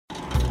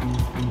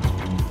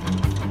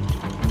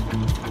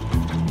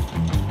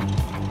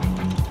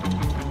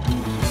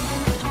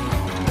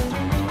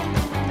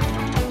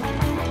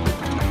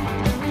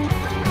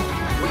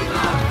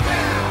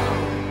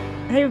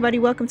Hey everybody,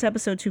 welcome to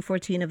episode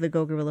 214 of the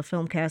Go Gorilla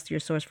Filmcast, your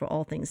source for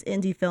all things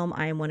indie film.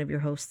 I am one of your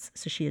hosts,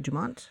 Sashia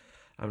Dumont.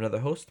 I'm another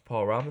host,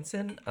 Paul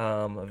Robinson.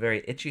 A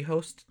very itchy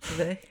host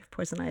today.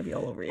 Poison ivy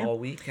all over you. All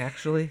week,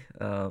 actually,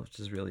 which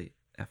is really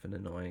effing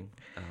annoying.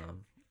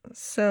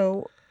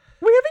 So,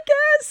 we have a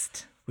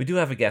guest! We do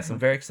have a guest. I'm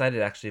very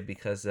excited, actually,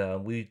 because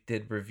we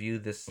did review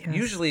this. Yes.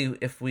 Usually,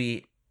 if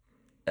we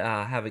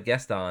have a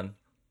guest on,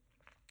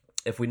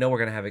 if we know we're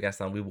going to have a guest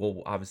on, we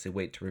will obviously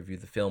wait to review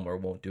the film or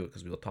won't do it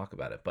because we will talk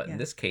about it. But in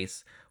this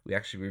case, we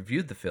actually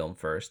reviewed the film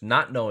first,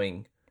 not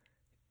knowing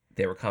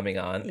they were coming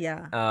on.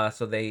 Yeah.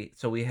 So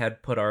we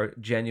had put our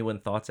genuine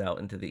thoughts out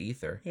into the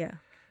ether. Yeah.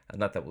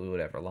 Not that we would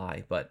ever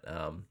lie, but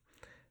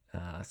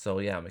so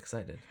yeah, I'm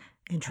excited.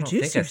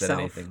 Introduce I yourself. said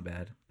anything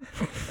bad.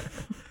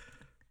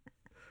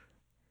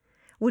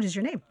 What is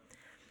your name?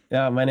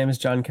 Yeah, my name is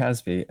John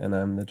Casby, and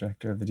I'm the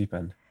director of The Deep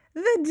End.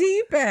 The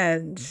Deep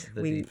End.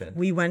 Deep End.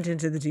 We went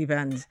into the Deep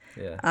End.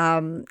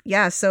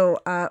 Yeah.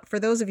 So for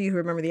those of you who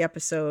remember the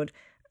episode,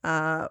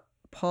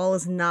 Paul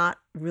is not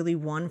really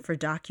one for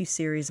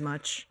docuseries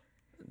much.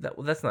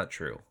 That's not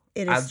true.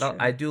 It is true.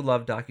 I do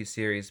love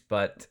docuseries,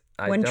 but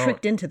when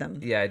tricked into them.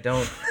 Yeah, I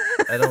don't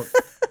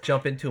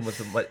jump into them with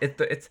them. But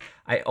it's.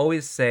 I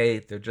always say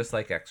they're just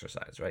like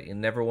exercise, right? You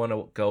never want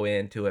to go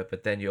into it,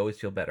 but then you always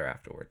feel better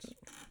afterwards.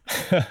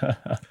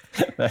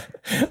 That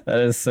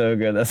is so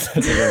good. That's such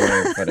a good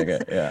way of putting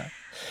it. Yeah.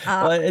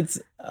 Well,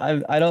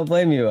 I don't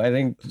blame you. I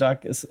think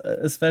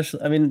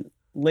especially. I mean,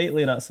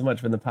 lately not so much,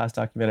 but in the past,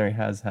 documentary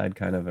has had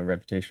kind of a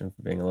reputation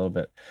for being a little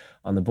bit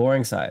on the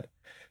boring side.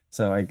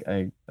 So I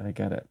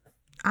get it.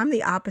 I'm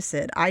the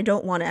opposite. I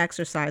don't want to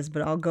exercise,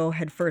 but I'll go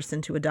head first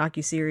into a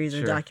docuseries or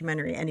Sure.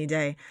 documentary any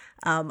day.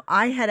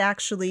 I had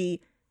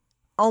actually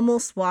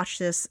almost watched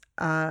this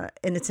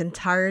in its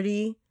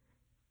entirety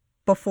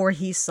before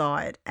he saw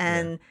it.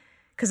 And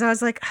because I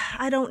was like,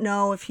 I don't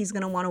know if he's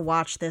going to want to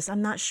watch this.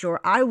 I'm not sure.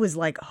 I was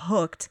like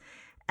hooked.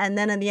 And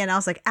then in the end, I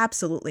was like,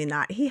 absolutely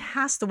not. He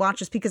has to watch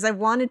this because I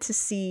wanted to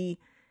see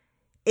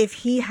if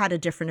he had a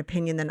different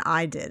opinion than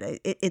I did.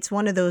 It's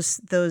one of those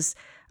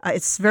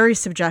it's very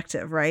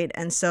subjective, right?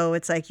 And so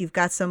it's like you've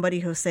got somebody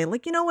who'll say,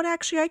 like, you know what,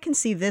 actually, I can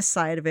see this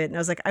side of it. And I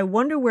was like, I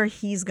wonder where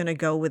he's going to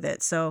go with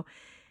it. So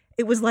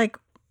it was like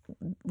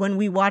when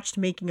we watched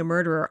Making a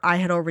Murderer, I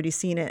had already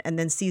seen it. And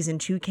then season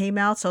 2 came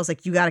out. So I was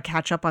like, you got to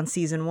catch up on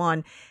season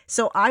 1.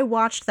 So I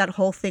watched that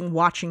whole thing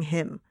watching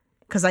him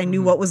because I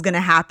knew what was going to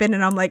happen.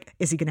 And I'm like,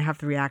 is he going to have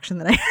the reaction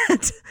that I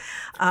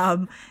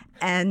had?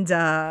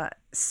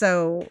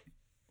 So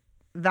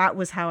that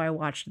was how I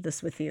watched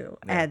this with you.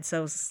 Yeah. And so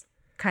I was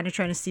kind of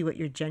trying to see what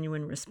your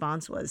genuine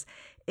response was.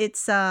 It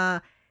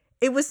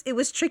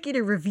was tricky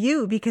to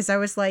review because I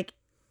was like,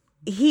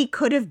 he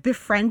could have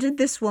befriended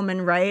this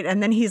woman, right?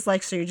 And then he's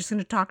like, so you're just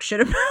going to talk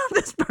shit about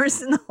this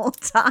person the whole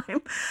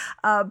time?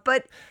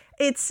 But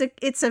it's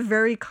a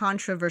very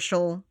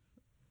controversial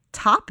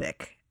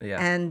topic. Yeah.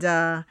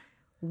 And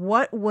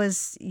what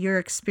was your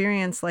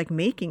experience like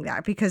making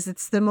that? Because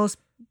it's the most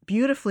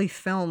beautifully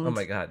filmed. Oh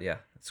my God, yeah.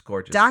 It's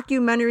gorgeous.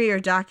 Documentary or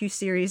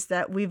docuseries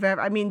that we've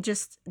ever, I mean,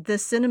 just the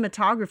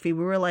cinematography,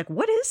 we were like,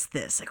 what is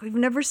this? Like, we've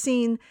never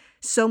seen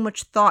so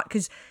much thought,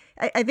 because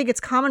I think it's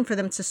common for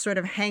them to sort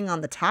of hang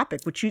on the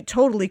topic, which you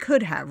totally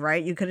could have,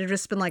 right? You could have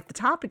just been like, the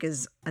topic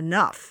is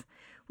enough.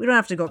 We don't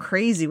have to go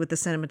crazy with the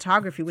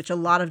cinematography, which a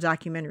lot of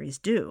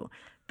documentaries do,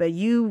 but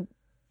you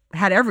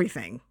had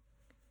everything.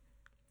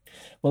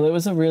 Well, it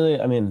was a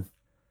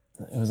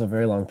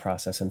very long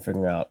process in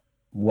figuring out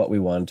what we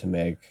wanted to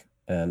make,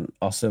 and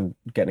also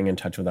getting in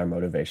touch with our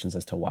motivations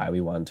as to why we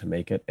wanted to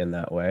make it in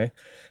that way.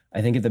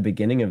 I think at the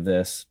beginning of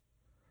this,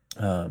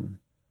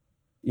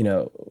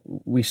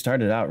 we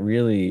started out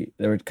really,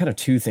 there were kind of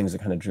two things that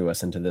kind of drew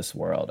us into this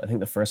world. I think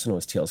the first one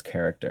was Teal's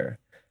character.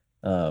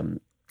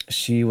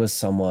 She was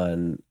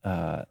someone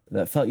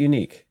that felt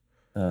unique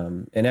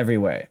in every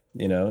way.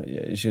 You know,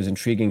 she was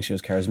intriguing, she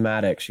was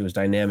charismatic, she was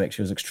dynamic,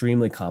 she was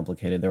extremely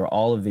complicated. There were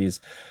all of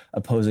these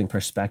opposing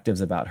perspectives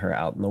about her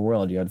out in the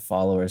world. You had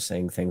followers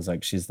saying things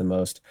like, she's the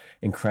most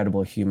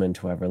incredible human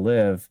to ever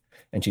live,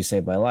 and she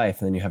saved my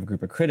life. And then you have a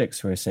group of critics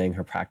who are saying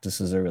her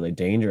practices are really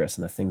dangerous,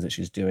 and the things that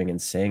she's doing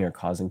and saying are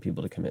causing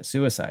people to commit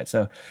suicide.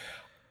 So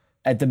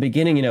at the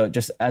beginning,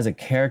 just as a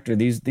character,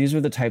 these were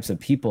the types of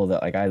people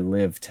that like I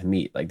live to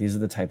meet. Like, these are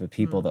the type of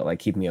people that like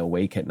keep me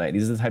awake at night.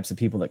 These are the types of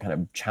people that kind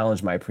of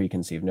challenge my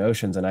preconceived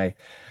notions. And I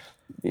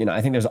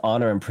think there's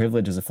honor and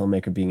privilege as a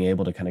filmmaker being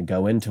able to kind of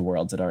go into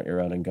worlds that aren't your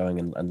own and going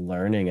and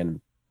learning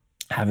and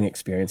having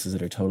experiences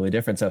that are totally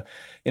different. So,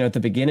 at the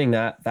beginning,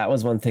 that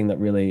was one thing that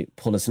really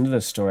pulled us into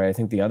this story. I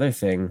think the other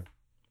thing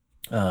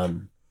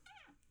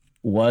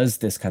was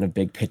this kind of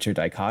big picture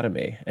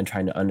dichotomy and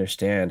trying to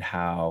understand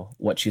how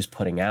what she's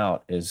putting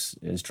out is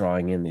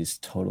drawing in these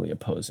totally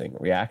opposing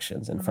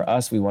reactions. And for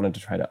us, we wanted to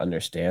try to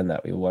understand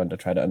that. We wanted to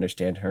try to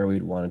understand her.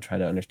 We'd want to try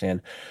to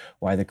understand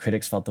why the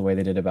critics felt the way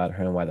they did about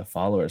her and why the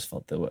followers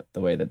felt the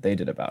way that they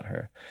did about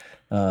her.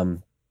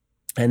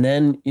 And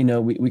then,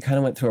 we kind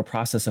of went through a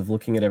process of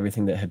looking at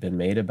everything that had been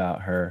made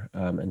about her,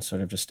 and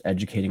sort of just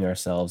educating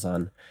ourselves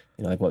on,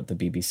 like what the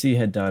BBC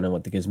had done and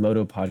what the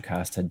Gizmodo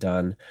podcast had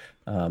done,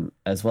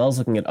 as well as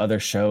looking at other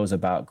shows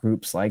about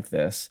groups like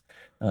this,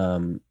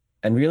 and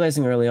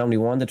realizing early on we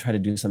wanted to try to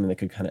do something that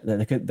could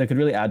that could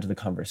really add to the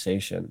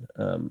conversation.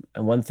 And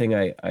one thing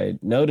I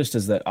noticed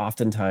is that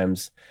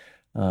oftentimes,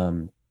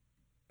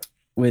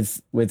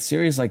 with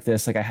series like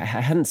this, like I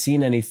hadn't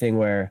seen anything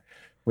where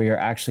you're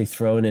actually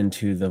thrown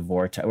into the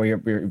vortex, where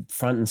you're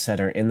front and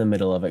center in the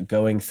middle of it,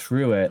 going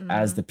through it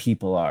as the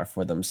people are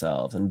for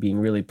themselves and being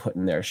really put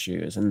in their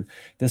shoes. And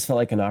this felt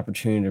like an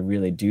opportunity to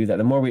really do that.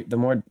 The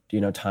more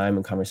time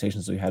and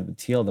conversations we had with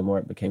Teal, the more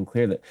it became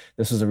clear that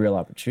this was a real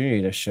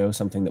opportunity to show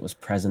something that was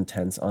present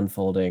tense,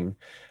 unfolding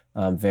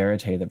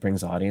verite that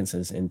brings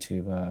audiences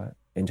into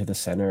the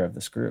center of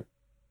this group.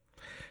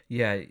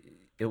 Yeah,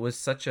 it was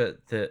such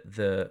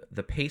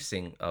the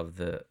pacing of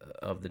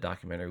the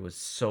documentary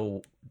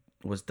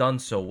was done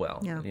so well.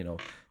 Yeah.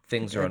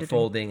 Things are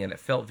unfolding and it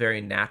felt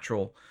very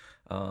natural.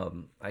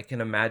 I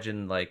can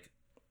imagine like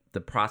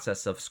the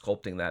process of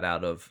sculpting that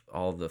out of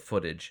all the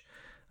footage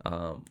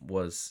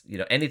was,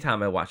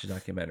 anytime I watch a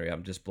documentary,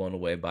 I'm just blown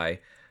away by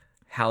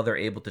how they're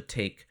able to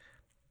take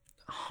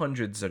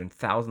hundreds and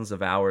thousands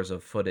of hours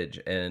of footage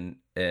and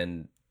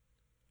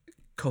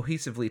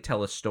cohesively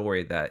tell a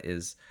story that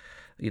is,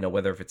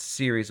 whether if it's a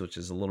series, which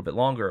is a little bit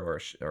longer,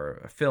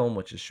 or a film,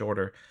 which is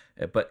shorter,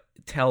 but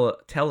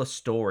tell a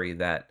story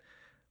that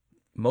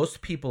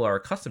most people are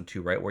accustomed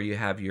to, right? Where you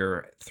have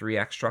your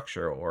 3-act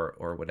structure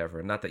or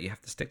whatever. Not that you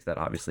have to stick to that,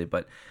 obviously,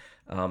 but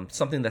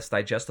something that's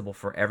digestible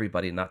for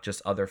everybody, not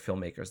just other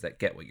filmmakers that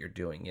get what you're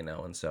doing,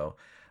 And so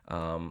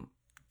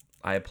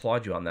I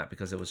applaud you on that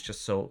because it was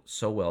just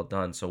so well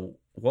done. So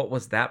what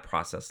was that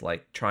process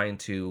like, trying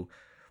to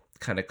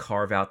kind of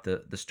carve out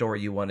the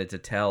story you wanted to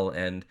tell?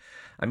 And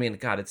I mean,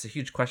 God, it's a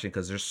huge question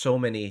because there's so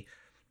many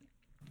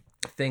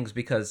things.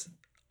 Because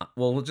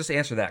we'll just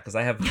answer that because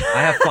I have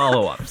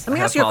follow-ups. Let me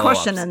ask you a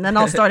question and then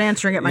I'll start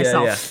answering it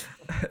myself.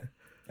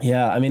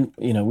 Yeah, I mean,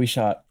 we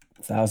shot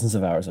thousands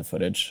of hours of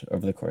footage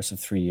over the course of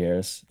 3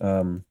 years.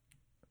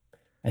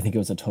 I think it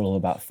was a total of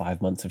about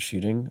 5 months of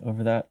shooting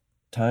over that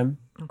time.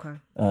 Okay.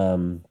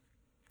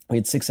 We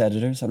had 6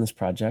 editors on this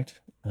project.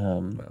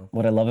 Wow.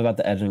 What I love about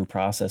the editing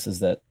process is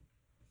that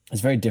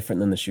it's very different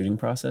than the shooting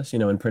process.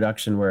 In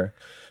production, we're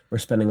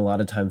spending a lot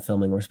of time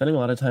filming. We're spending a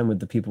lot of time with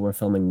the people we're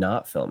filming,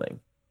 not filming,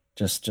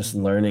 just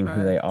learning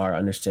who they are,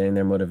 understanding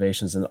their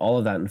motivations, and all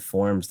of that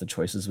informs the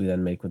choices we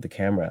then make with the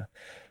camera.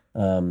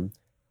 And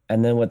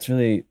then what's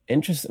really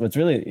interesting,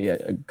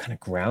 kind of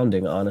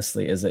grounding,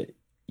 honestly, is that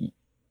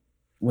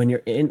when you're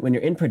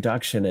in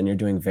production and you're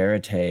doing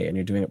verite and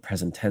you're doing it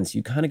present tense,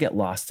 you kind of get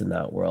lost in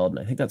that world. And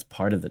I think that's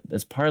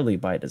partly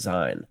by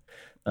design.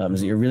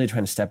 Is that you're really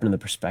trying to step into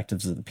the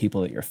perspectives of the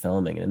people that you're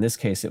filming. And in this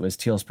case, it was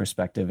Teal's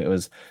perspective. It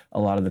was a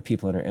lot of the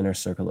people in her inner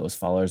circle that was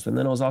followers, but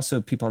then it was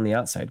also people on the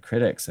outside,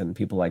 critics, and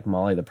people like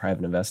Molly, the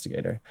private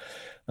investigator.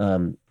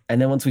 And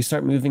then once we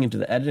start moving into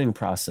the editing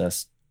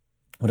process,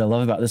 what I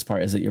love about this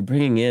part is that you're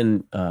bringing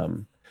in,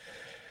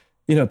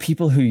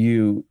 people who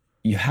you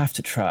have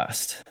to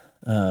trust,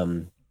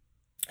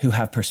 who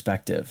have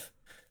perspective,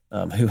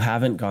 who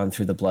haven't gone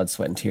through the blood,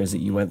 sweat, and tears that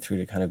you went through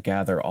to kind of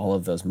gather all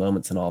of those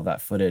moments and all of that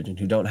footage, and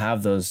who don't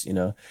have those,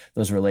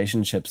 those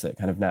relationships that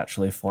kind of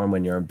naturally form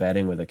when you're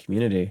embedding with a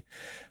community.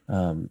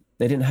 They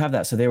didn't have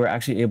that. So they were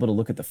actually able to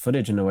look at the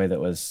footage in a way that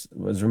was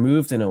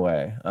removed in a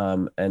way.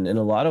 And in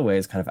a lot of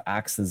ways kind of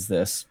acts as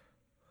this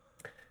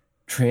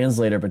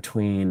translator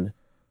between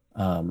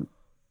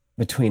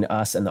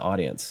us and the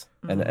audience.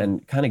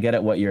 And kind of get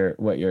at what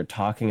you're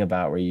talking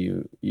about, where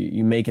you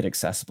make it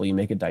accessible, you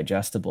make it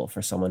digestible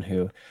for someone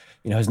who,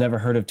 has never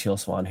heard of Teal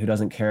Swan, who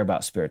doesn't care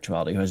about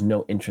spirituality, who has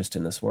no interest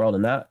in this world.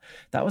 And that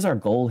was our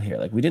goal here.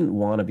 Like, we didn't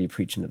want to be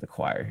preaching to the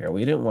choir here.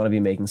 We didn't want to be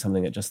making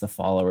something that just the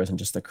followers and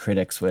just the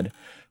critics would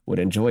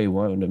enjoy. We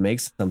wanted to make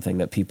something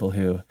that people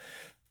who,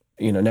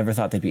 never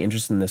thought they'd be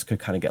interested in this could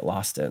kind of get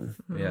lost in.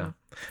 Yeah.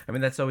 I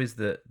mean, that's always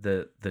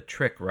the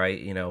trick,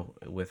 right?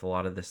 With a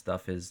lot of this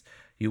stuff is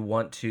you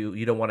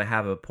don't want to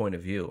have a point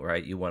of view,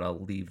 right? You want to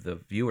leave the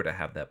viewer to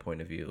have that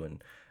point of view.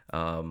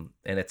 And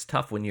it's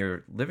tough when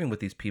you're living with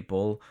these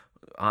people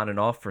on and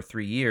off for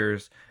 3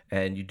 years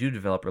and you do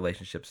develop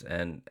relationships,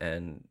 and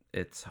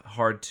it's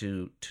hard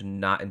to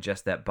not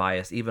ingest that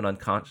bias, even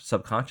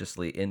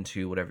subconsciously,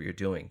 into whatever you're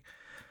doing.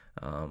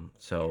 I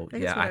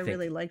think what I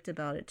really liked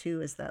about it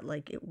too is that,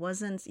 like, it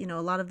wasn't,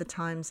 a lot of the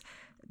times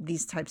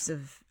these types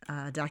of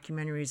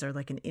documentaries are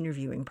like an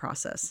interviewing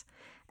process.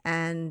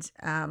 And,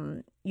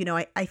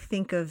 I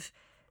think of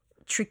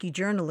tricky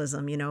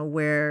journalism,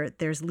 where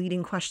there's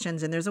leading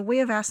questions and there's a way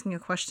of asking a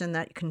question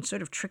that can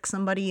sort of trick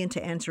somebody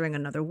into answering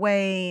another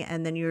way.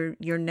 And then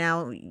you're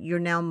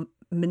now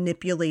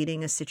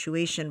manipulating a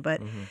situation,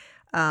 but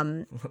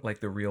like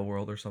the Real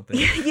World or something.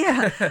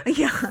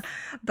 Yeah.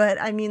 But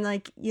I mean,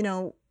 like,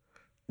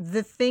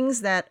 the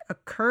things that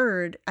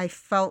occurred, I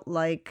felt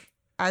like,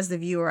 as the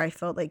viewer, I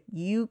felt like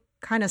you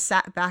kind of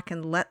sat back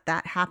and let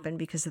that happen,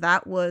 because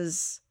that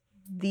was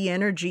the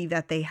energy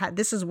that they had.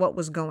 This is what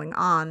was going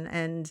on.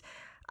 And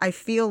I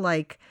feel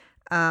like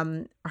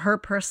her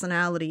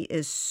personality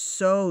is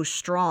so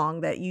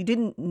strong that you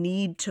didn't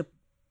need to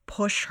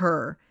push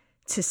her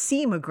to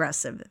seem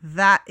aggressive.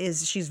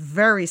 She's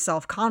very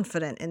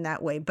self-confident in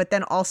that way, but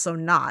then also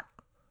not.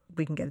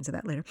 We can get into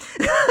that later.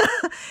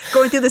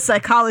 Going through the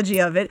psychology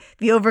of it,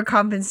 the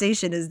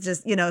overcompensation is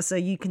just, so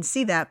you can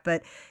see that.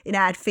 But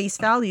at face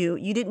value,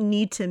 you didn't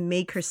need to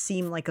make her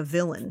seem like a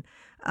villain.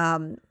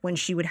 When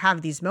she would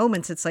have these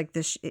moments, it's like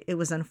this, it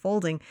was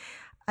unfolding.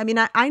 I mean,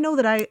 I know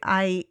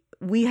that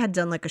we had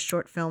done like a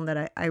short film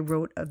that I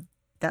wrote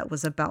that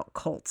was about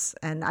cults.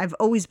 And I've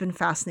always been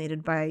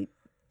fascinated by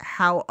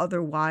how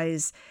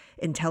otherwise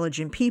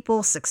intelligent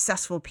people,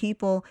 successful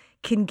people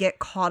can get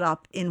caught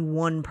up in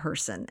one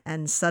person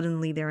and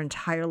suddenly their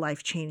entire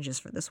life changes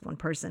for this one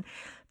person.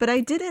 But I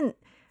didn't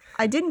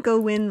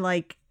go in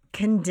like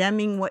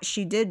condemning what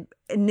she did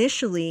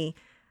initially.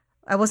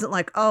 I wasn't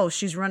like, oh,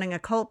 she's running a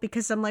cult,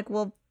 because I'm like,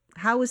 well,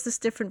 how is this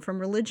different from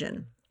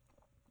religion?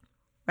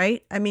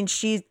 Right? I mean,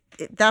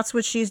 that's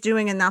what she's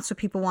doing and that's what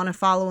people want to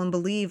follow and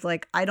believe.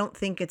 Like, I don't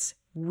think it's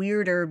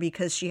weirder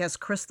because she has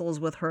crystals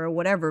with her or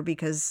whatever,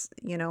 because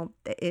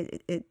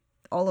it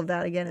all of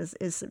that again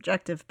is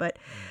subjective. But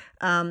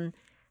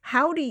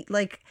how do you,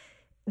 like,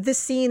 the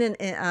scene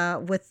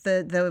with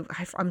the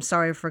I'm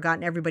sorry, I've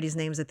forgotten everybody's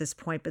names at this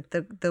point, but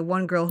the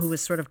one girl who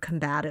was sort of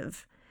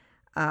combative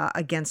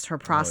against her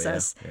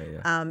process. Oh,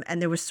 yeah.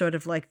 And there was sort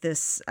of like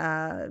this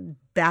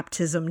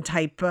baptism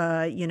type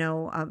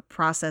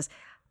process.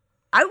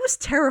 I was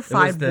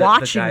terrified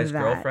watching the guy's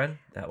that. Girlfriend,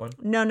 that one?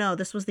 No,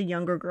 this was the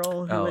younger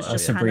girl who was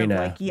just Sabrina. kind of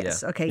like,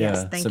 yes, Yeah. okay, Yeah,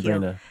 yes, thank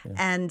Sabrina. you. Yeah.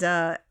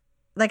 And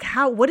like,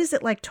 what is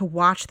it like to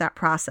watch that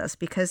process?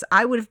 Because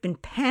I would have been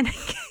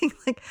panicking,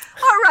 like,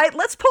 all right,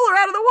 let's pull her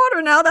out of the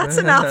water now. That's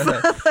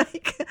enough.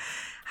 Like,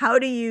 how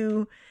do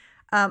you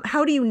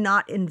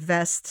not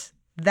invest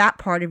that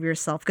part of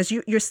yourself? Because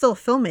you're still a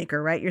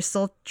filmmaker, right? You're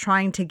still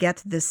trying to get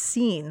to this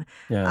scene.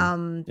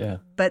 Yeah.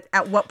 But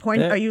at what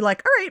point are you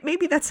like, all right,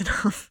 maybe that's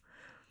enough?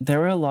 There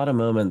were a lot of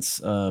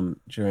moments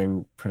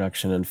during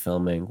production and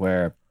filming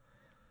where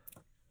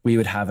we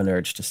would have an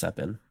urge to step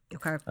in.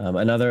 Okay.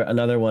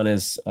 Another one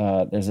is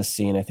there's a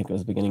scene, I think it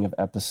was the beginning of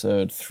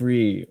episode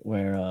 3,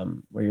 where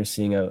you're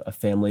seeing a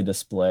family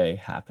display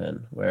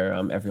happen, where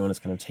everyone is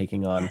kind of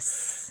taking on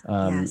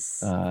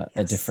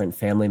a different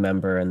family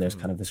member, and there's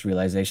kind of this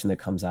realization that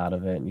comes out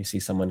of it, and you see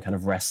someone kind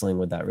of wrestling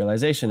with that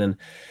realization. And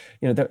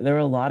there are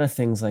a lot of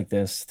things like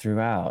this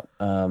throughout.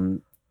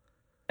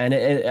 And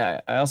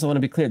I also want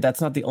to be clear, that's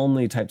not the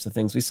only types of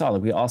things we saw.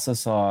 Like, we also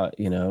saw,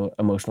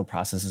 emotional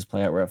processes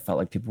play out where it felt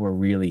like people were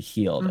really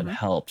healed and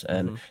helped.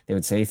 And they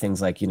would say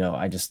things like,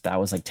 that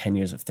was like 10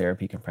 years of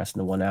therapy compressed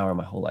into 1 hour.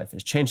 My whole life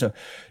has changed. So,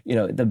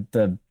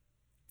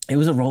 it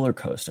was a roller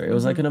coaster. It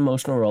was like an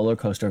emotional roller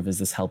coaster of, is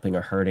this helping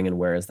or hurting, and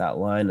where is that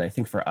line? And I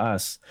think for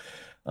us,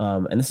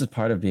 and this is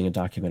part of being a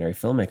documentary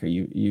filmmaker,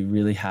 you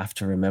really have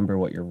to remember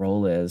what your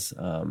role is.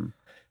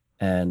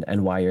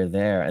 And why you're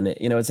there. And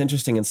it's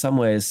interesting in some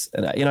ways.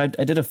 And I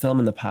did a film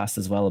in the past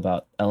as well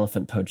about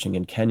elephant poaching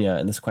in Kenya,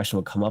 and this question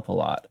would come up a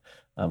lot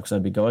because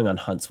I'd be going on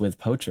hunts with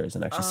poachers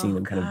and actually seeing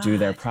them kind of do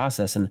their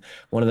process. And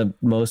one of the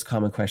most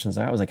common questions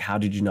I was like, how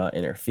did you not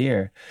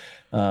interfere?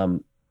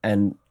 And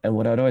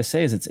what I'd always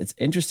say is it's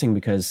interesting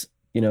because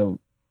and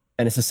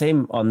it's the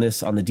same on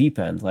the deep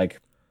end.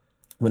 Like,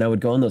 when I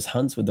would go on those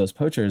hunts with those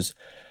poachers,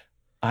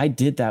 I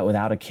did that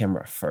without a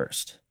camera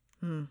first.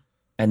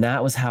 And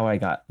that was how I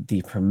got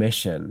the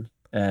permission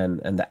and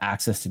the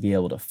access to be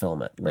able to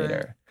film it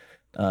later.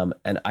 Right.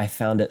 And I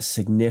found it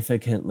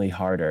significantly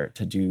harder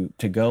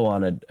to go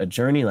on a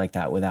journey like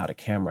that without a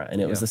camera. And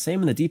it was the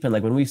same in the deep end.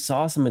 Like, when we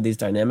saw some of these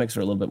dynamics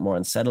were a little bit more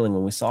unsettling,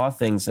 when we saw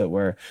things that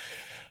were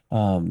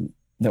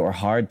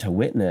hard to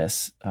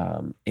witness,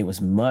 it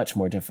was much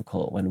more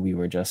difficult when we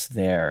were just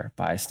there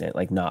bystand,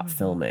 like not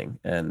filming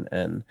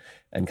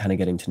and kind of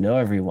getting to know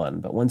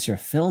everyone. But once you're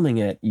filming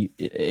it,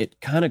 it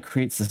kind of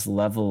creates this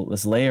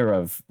layer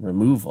of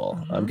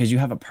removal, because you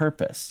have a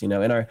purpose. In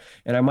our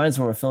minds,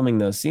 when we're filming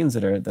those scenes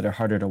that are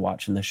harder to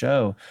watch in the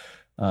show,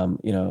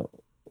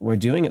 we're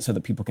doing it so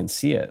that people can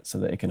see it, so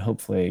that it can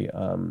hopefully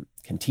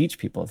can teach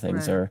people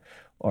things. Right.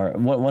 Or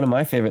one of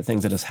my favorite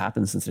things that has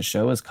happened since the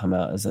show has come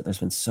out is that there's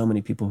been so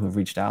many people who have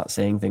reached out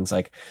saying things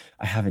like,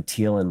 I have a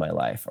Teal in my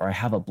life, or I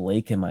have a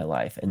Blake in my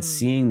life. And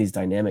seeing these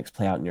dynamics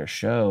play out in your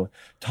show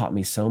taught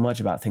me so much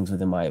about things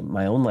within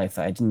my own life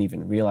that I didn't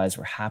even realize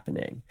were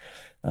happening.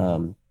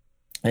 And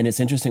it's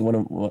interesting.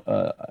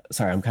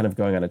 Sorry, I'm kind of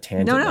going on a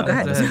tangent. No, go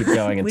ahead. I'll just keep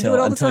going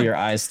until your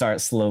eyes start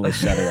slowly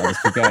shutting. I'll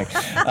just keep going.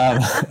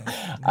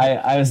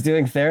 I was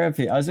doing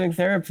therapy.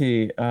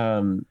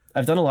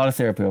 I've done a lot of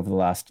therapy over the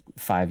last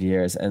 5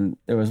 years, and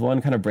there was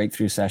one kind of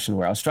breakthrough session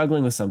where I was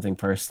struggling with something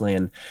personally,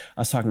 and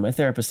I was talking to my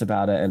therapist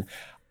about it. And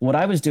what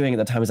I was doing at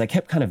the time is I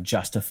kept kind of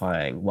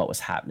justifying what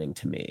was happening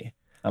to me.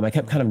 I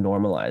kept kind of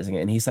normalizing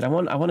it. And he said, I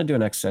want to do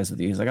an exercise with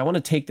you. He's like, I want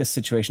to take this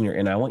situation you're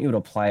in. I want you to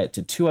apply it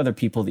to 2 other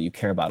people that you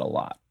care about a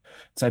lot.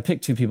 So I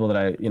picked two people that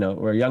I,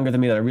 were younger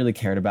than me that I really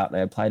cared about, and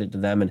I applied it to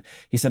them. And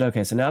he said,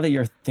 okay, so now that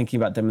you're thinking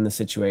about them in the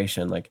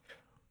situation, like,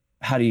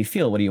 how do you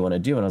feel? What do you want to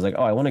do? And I was like,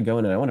 oh, I want to go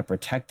in and I want to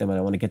protect them and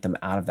I want to get them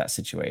out of that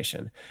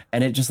situation.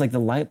 And it just like the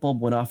light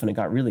bulb went off and it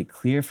got really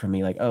clear for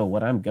me, like, oh,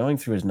 what I'm going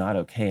through is not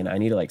okay. And I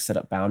need to like set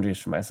up boundaries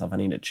for myself. I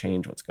need to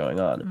change what's going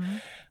on.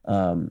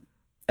 Mm-hmm.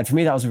 And for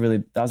me, that was a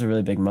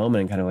really big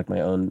moment in kind of like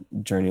my own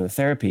journey with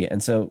therapy.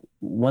 And so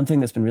one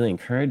thing that's been really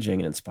encouraging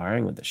and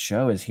inspiring with the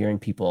show is hearing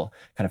people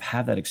kind of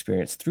have that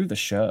experience through the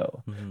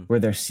show, where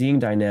they're seeing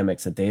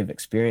dynamics that they've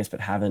experienced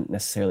but haven't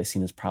necessarily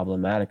seen as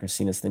problematic or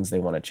seen as things they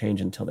want to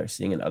change until they're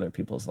seeing in other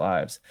people's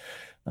lives.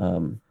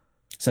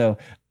 So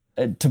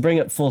to bring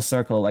it full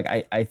circle, like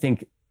I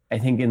think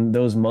in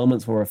those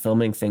moments where we're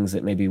filming things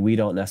that maybe we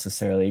don't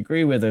necessarily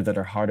agree with or that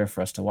are harder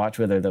for us to watch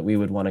with, or that we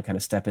would want to kind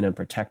of step in and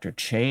protect or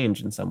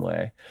change in some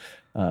way,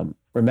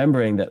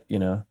 remembering that,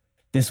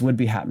 this would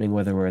be happening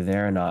whether we're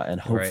there or not.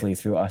 And hopefully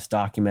through us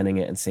documenting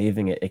it and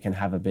saving it, it can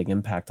have a big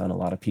impact on a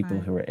lot of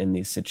people who are in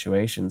these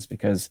situations.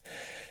 Because,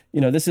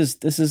 this is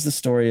the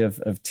story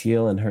of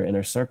Teal and her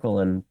inner circle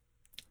and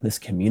this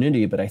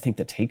community. But I think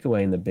the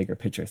takeaway and the bigger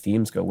picture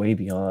themes go way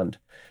beyond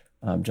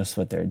just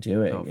what they're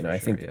doing. I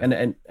think,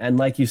 and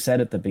like you said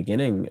at the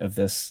beginning of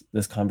this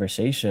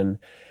conversation,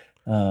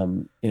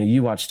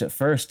 you watched it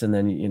first, and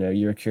then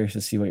you were curious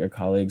to see what your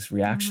colleagues'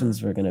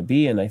 reactions were going to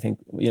be. And I think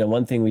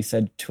one thing we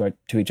said to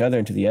each other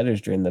and to the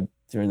editors during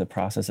the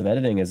process of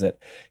editing is that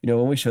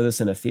when we show this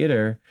in a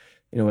theater,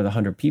 with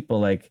 100 people,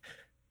 like,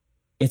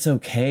 it's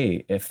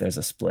okay if there's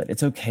a split.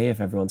 It's okay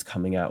if everyone's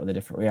coming out with a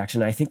different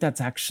reaction. I think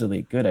that's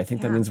actually good. I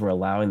think that means we're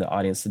allowing the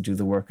audience to do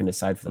the work and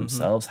decide for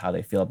themselves how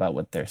they feel about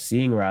what they're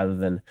seeing, rather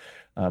than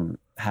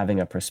having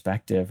a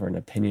perspective or an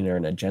opinion or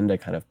an agenda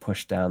kind of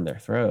pushed down their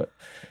throat.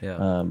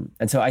 And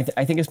so I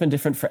think it's been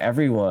different for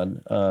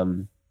everyone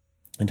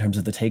in terms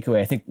of the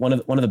takeaway. I think one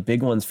of the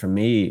big ones for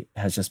me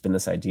has just been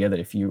this idea that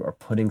if you are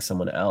putting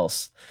someone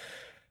else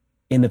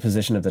in the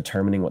position of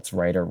determining what's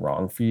right or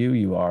wrong for you,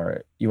 you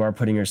are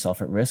putting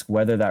yourself at risk,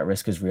 whether that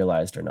risk is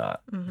realized or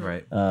not.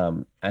 Right.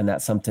 And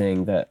that's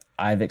something that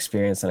I've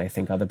experienced, and I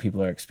think other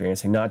people are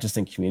experiencing, not just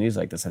in communities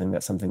like this. I think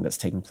that's something that's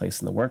taking place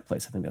in the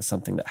workplace. I think that's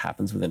something that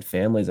happens within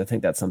families. I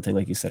think that's something,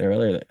 like you said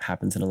earlier, that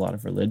happens in a lot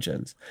of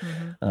religions.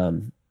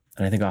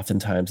 And I think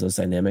oftentimes those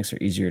dynamics are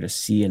easier to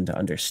see and to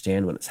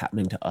understand when it's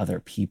happening to other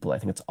people. I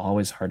think it's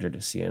always harder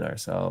to see in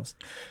ourselves.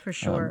 For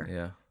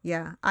sure.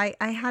 Yeah. I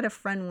had a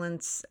friend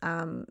once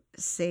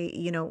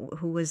say,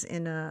 who was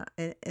in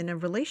a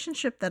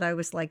relationship that I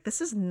was like, this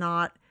is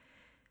not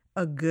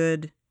a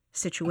good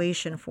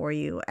situation for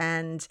you.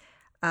 And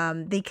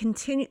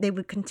they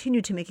would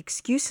continue to make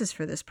excuses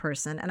for this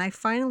person. And I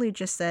finally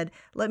just said,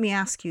 let me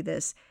ask you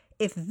this.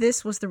 If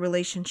this was the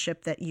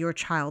relationship that your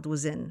child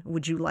was in,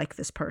 would you like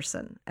this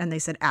person? And they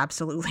said,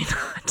 absolutely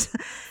not.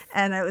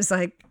 And I was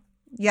like,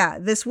 yeah,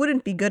 this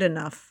wouldn't be good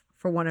enough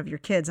for one of your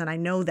kids. And I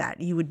know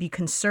that you would be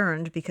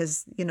concerned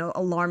because,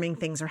 alarming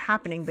things are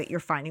happening, but you're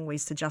finding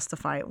ways to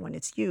justify it when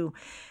it's you.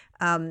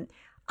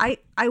 I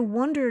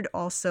wondered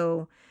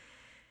also,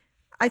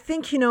 I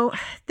think,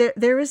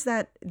 there is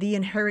the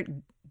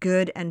inherent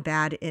good and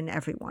bad in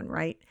everyone,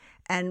 right?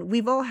 And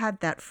we've all had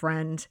that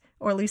friend,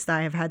 or at least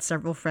I have had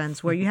several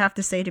friends, where you have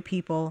to say to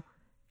people,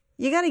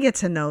 you got to get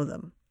to know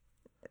them.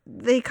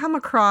 They come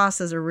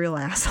across as a real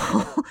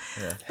asshole,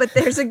 but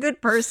there's a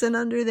good person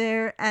under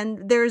there.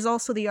 And there's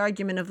also the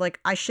argument of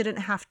like, I shouldn't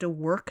have to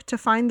work to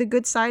find the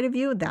good side of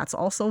you. That's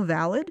also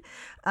valid.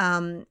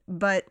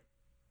 But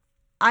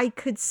I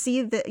could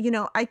see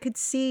that, I could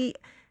see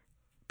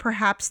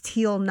perhaps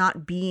Teal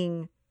not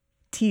being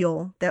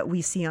Teal that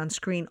we see on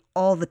screen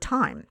all the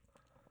time,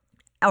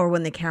 or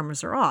when the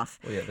cameras are off.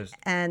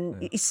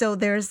 So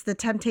there's the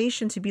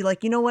temptation to be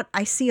like, you know what?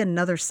 I see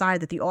another side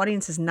that the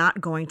audience is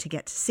not going to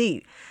get to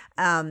see.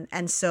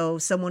 And so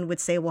someone would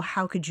say, well,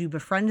 how could you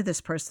befriend this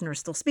person or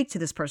still speak to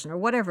this person or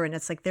whatever? And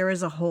it's like, there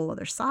is a whole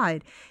other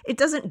side. It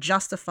doesn't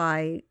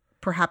justify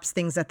perhaps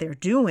things that they're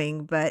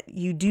doing, but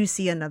you do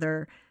see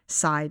another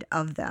side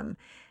of them.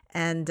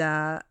 And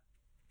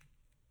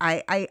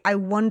I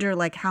wonder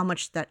like how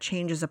much that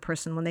changes a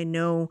person when they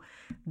know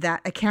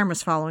that a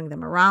camera's following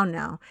them around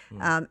now.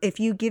 If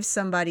you give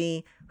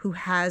somebody who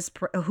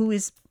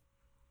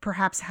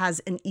perhaps has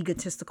an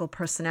egotistical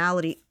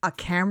personality a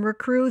camera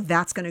crew,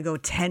 that's going to go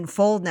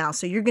tenfold now.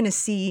 So you're going to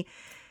see,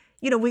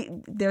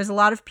 there's a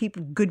lot of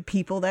good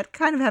people that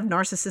kind of have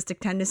narcissistic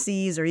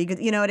tendencies or ego,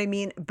 you know what I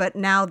mean? But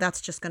now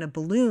that's just going to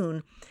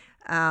balloon.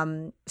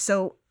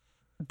 So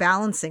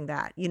balancing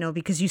that,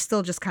 because you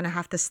still just kind of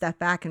have to step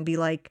back and be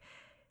like,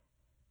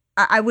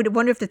 I would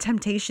wonder if the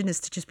temptation is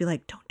to just be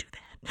like, don't do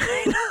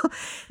that.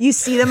 You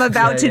see them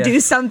about to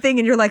do something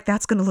and you're like,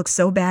 that's going to look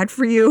so bad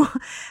for you.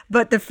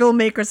 But the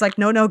filmmaker's like,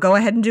 no, go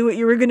ahead and do what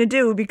you were going to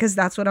do because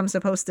that's what I'm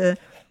supposed to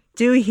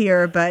do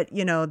here. But,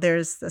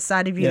 there's the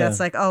side of you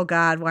that's like, oh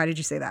God, why did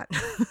you say that?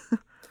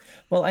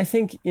 Well, I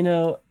think,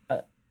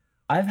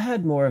 I've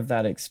had more of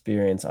that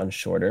experience on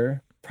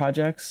shorter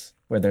projects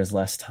where there's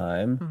less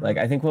time. Like,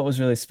 I think what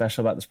was really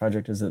special about this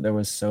project is that there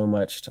was so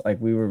much,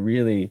 we were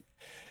really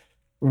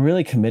we're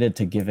really committed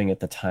to giving it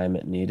the time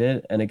it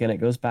needed. And again, it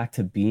goes back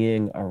to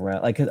being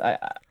around, like, 'cause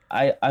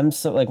I'm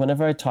so like,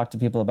 whenever I talk to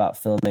people about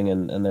filming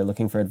and they're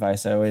looking for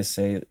advice, I always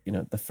say,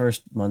 the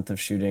first month of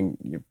shooting,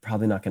 you're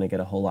probably not going to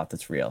get a whole lot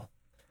that's real.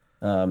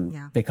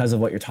 Yeah. Because of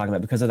what you're talking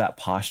about, because of that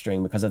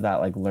posturing, because of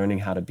that, like learning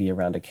how to be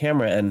around a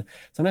camera. And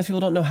sometimes people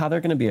don't know how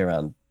they're going to be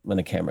around when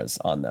a camera's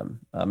on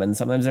them. And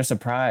sometimes they're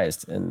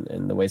surprised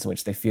in the ways in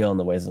which they feel and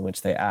the ways in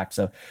which they act.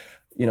 So,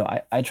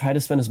 I try to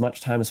spend as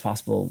much time as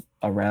possible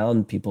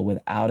around people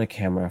without a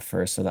camera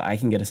first so that I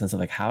can get a sense of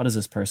like, how does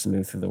this person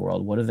move through the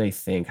world? What do they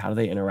think? How do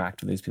they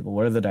interact with these people?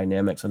 What are the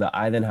dynamics? So that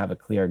I then have a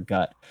clear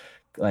gut,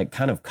 like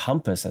kind of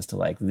compass as to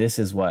like, this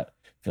is what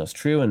feels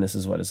true and this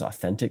is what is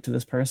authentic to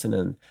this person,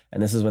 and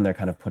this is when they're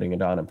kind of putting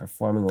it on and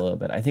performing a little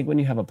bit. I think when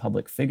you have a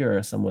public figure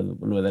or someone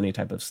with any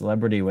type of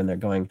celebrity, when they're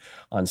going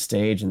on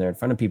stage and they're in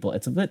front of people,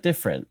 it's a bit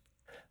different.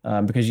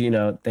 Because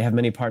they have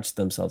many parts to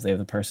themselves. They have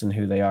the person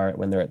who they are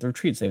when they're at the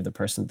retreats. They have the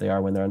person they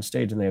are when they're on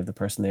stage, and they have the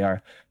person they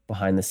are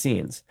behind the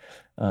scenes,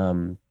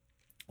 when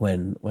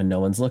no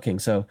one's looking.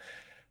 So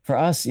for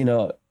us,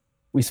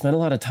 we spent a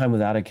lot of time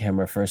without a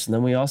camera first, and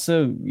then we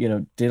also,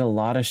 did a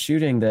lot of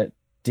shooting that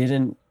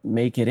didn't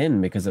make it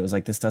in because it was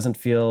like, this doesn't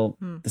feel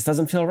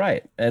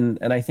right. And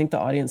I think the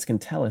audience can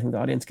tell. I think the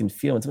audience can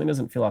feel when something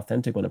doesn't feel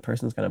authentic, when a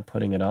person's kind of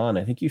putting it on.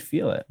 I think you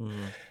feel it.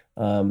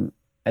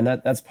 And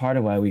that's part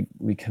of why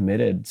we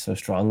committed so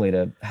strongly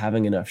to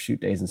having enough shoot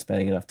days and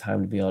spending enough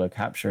time to be able to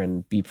capture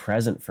and be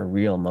present for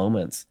real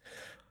moments,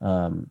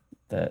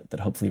 that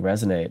hopefully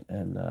resonate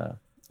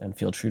and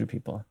feel true to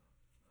people.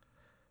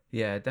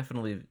 Yeah, it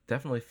definitely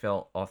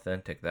felt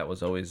authentic. That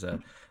was always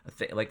a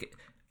thing. Like,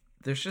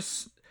 there's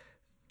just,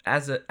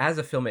 as a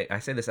filmmaker, I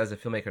say this as a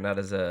filmmaker, not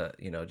as a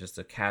just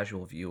a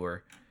casual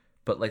viewer,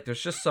 but like,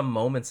 there's just some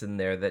moments in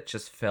there that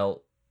just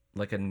felt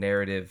like a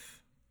narrative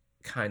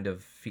kind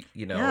of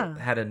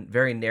had a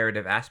very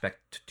narrative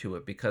aspect to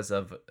it because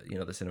of the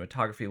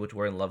cinematography, which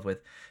we're in love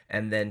with,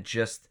 and then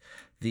just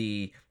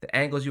the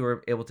angles you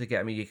were able to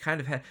get. I mean, you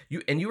kind of had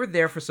you were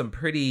there for some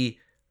pretty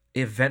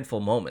eventful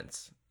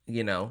moments,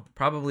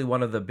 probably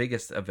one of the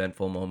biggest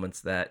eventful moments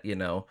that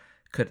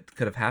could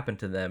have happened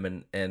to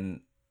them,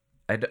 and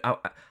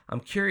I'm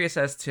curious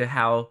as to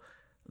how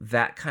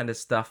that kind of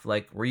stuff,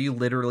 like, were you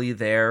literally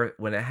there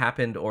when it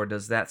happened, or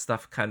does that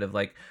stuff kind of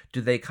like,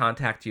 do they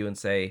contact you and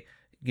say,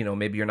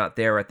 maybe you're not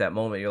there at that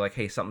moment, you're like,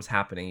 hey, something's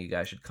happening, you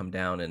guys should come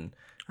down and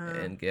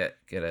get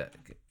it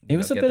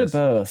was a bit of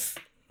both.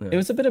 Yeah. It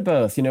was a bit of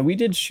both. We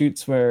did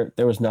shoots where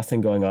there was nothing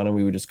going on and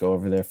we would just go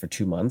over there for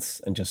 2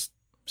 months and just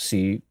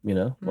see,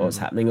 what was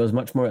happening. It was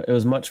much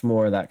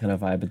more that kind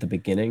of vibe at the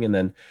beginning, and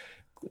then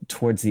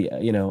towards the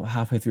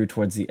halfway through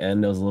towards the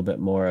end, there was a little bit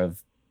more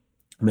of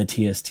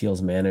Matthias,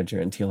 Teal's manager,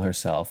 and Teal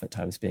herself at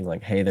times being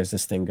like, hey, there's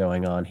this thing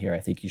going on here, I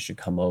think you should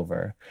come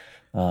over.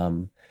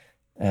 It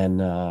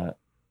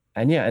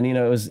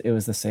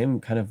was the same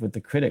kind of with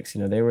the critics.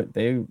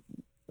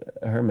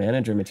 Her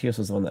manager Matthias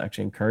was the one that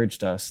actually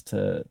encouraged us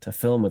to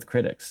film with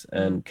critics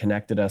and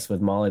connected us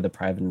with Molly, the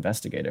private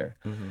investigator.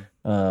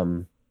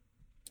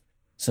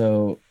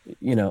 So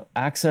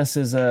access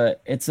is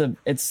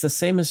it's the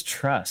same as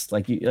trust.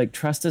 Like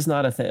trust is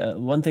not a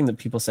thing. One thing that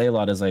people say a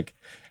lot is like,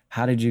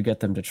 how did you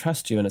get them to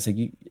trust you? And it's like,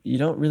 you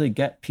don't really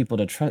get people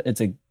to trust.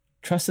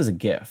 Trust is a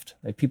gift.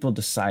 Like, people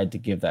decide to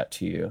give that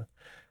to you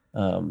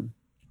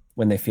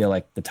when they feel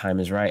like the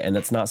time is right, and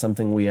that's not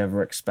something we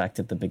ever expect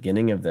at the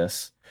beginning of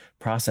this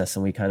process.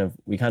 And we kind of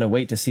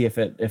wait to see if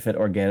it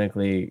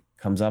organically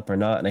comes up or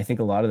not. And I think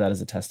a lot of that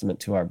is a testament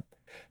to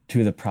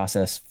the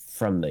process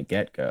from the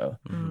get-go,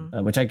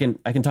 which I can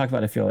talk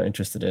about if you're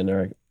interested in,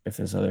 or if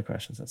there's other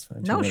questions, that's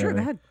fine. No, sure, go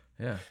ahead.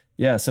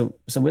 Yeah. So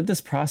with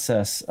this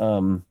process,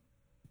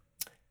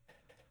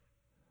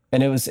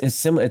 and it's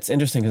similar. It's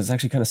interesting because it's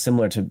actually kind of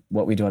similar to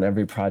what we do on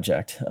every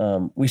project.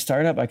 We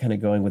started out by kind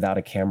of going without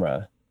a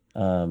camera,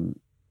 and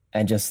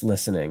just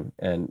listening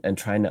and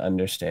trying to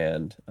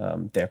understand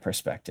their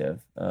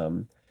perspective.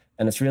 And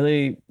it's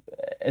really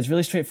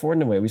straightforward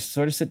in a way. We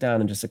sort of sit down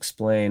and just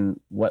explain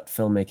what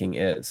filmmaking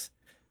is.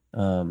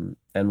 And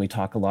we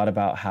talk a lot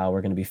about how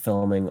we're going to be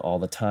filming all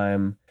the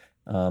time.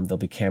 There'll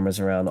be cameras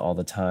around all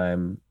the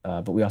time.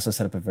 But we also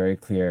set up a very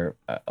clear,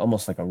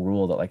 almost like a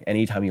rule that like,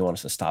 anytime you want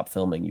us to stop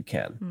filming, you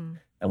can.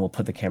 And we'll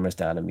put the cameras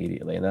down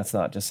immediately. And that's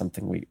not just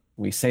something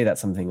we say, that's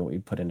something that we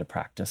put into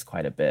practice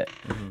quite a bit,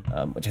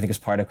 which I think is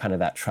part of kind of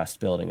that trust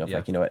building of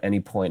like, at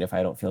any point, if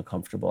I don't feel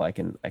comfortable, I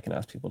can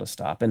ask people to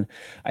stop. And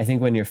I think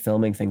when you're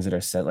filming things that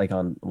are set, like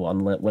on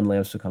When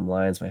Lamps Become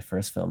Lions, my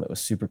first film, it was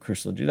super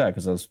crucial to do that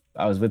because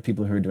I was with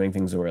people who were doing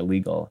things that were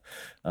illegal.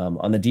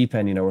 On the deep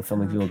end, we're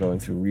filming people going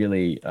through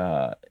really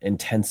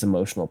intense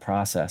emotional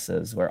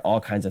processes where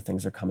all kinds of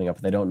things are coming up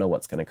and they don't know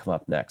what's going to come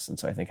up next. And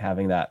so I think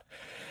having that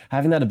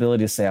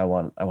ability to say, I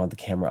want the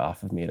camera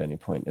off of me at any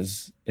point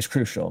is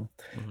crucial.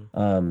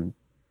 And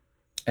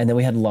then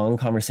we had long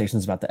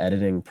conversations about the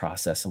editing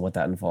process and what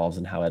that involves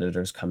and how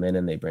editors come in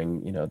and they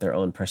bring, their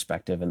own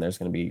perspective, and there's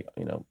going to be,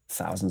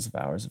 thousands of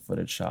hours of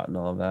footage shot and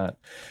all of that.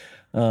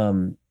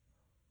 And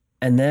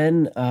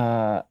then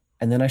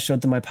And then I showed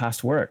them my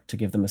past work to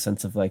give them a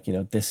sense of like,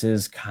 this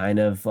is kind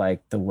of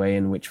like the way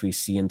in which we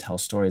see and tell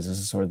stories. This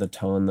is sort of the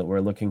tone that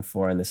we're looking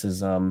for. And this is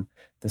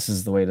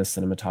the way the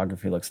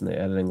cinematography looks and the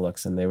editing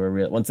looks. And they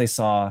were once they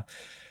saw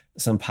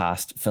some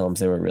past films,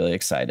 they were really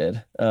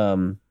excited.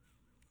 And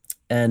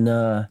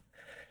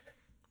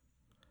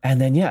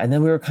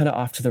then we were kind of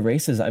off to the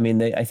races. I mean,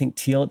 I think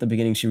Teal at the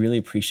beginning, she really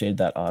appreciated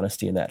that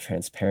honesty and that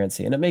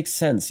transparency. And it makes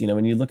sense,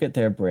 when you look at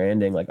their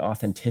branding, like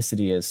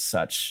authenticity is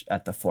such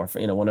at the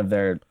forefront. One of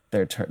their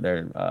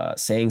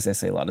sayings they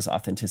say a lot is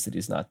authenticity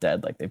is not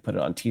dead. Like they put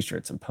it on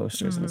t-shirts and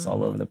posters and it's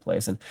all over the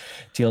place. And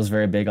Teal's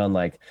very big on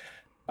like,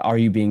 are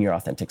you being your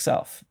authentic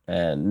self?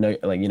 And no,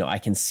 like, I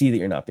can see that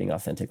you're not being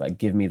authentic. Like,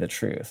 give me the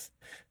truth.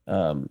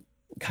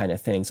 Kind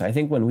of thing. So I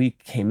think when we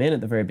came in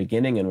at the very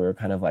beginning and we were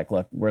kind of like,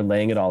 look, we're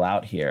laying it all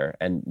out here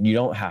and you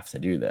don't have to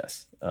do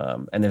this.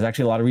 And there's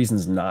actually a lot of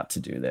reasons not to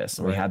do this.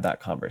 And we had that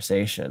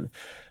conversation.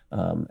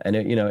 And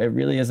it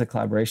really is a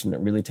collaboration that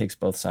really takes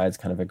both sides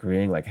kind of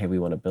agreeing like, hey, we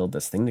want to build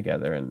this thing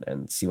together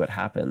and see what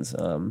happens.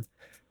 And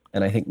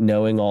I think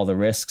knowing all the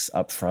risks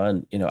up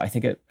front, I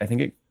think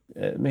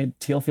it made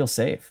Teal feel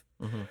safe.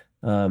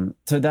 So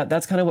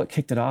that's kind of what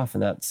kicked it off.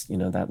 And that's,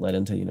 that led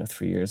into,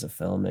 3 years of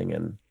filming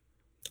and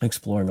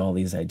exploring all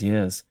these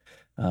ideas.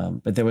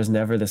 But there was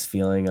never this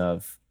feeling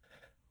of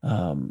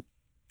I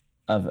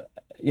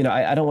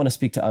don't want to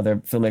speak to other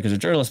filmmakers or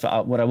journalists,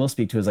 but what I will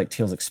speak to is like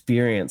Teal's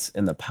experience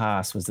in the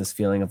past was this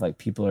feeling of like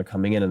people are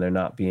coming in and they're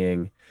not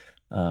being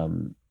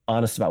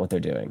honest about what they're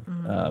doing.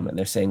 And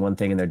they're saying one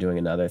thing and they're doing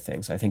another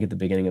thing. So I think at the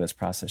beginning of this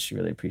process, she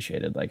really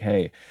appreciated like,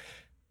 hey,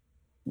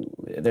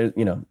 there,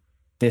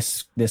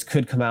 this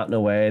could come out in a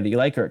way that you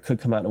like, or it could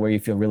come out in a way you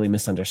feel really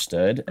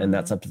misunderstood. And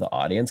that's up to the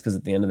audience. Because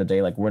at the end of the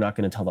day, like, we're not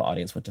going to tell the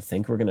audience what to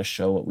think. We're going to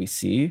show what we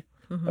see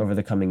over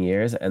the coming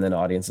years. And then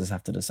audiences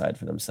have to decide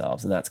for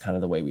themselves. And that's kind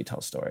of the way we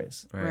tell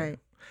stories. Right.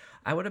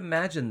 I would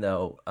imagine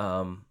though,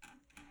 and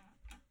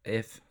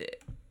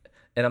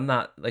I'm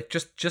not like,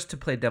 just to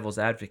play devil's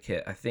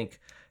advocate, I think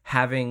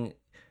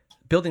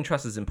building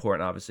trust is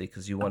important, obviously,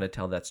 because you want to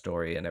tell that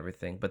story and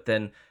everything. But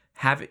then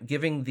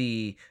giving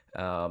the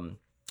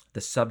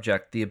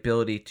subject the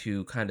ability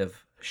to kind of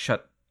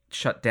shut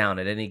down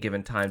at any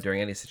given time during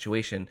any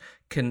situation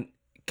can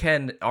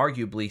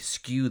arguably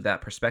skew that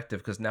perspective,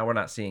 because now we're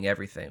not seeing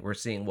everything. We're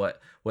seeing what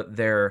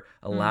they're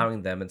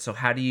allowing them. And so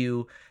how do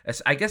you,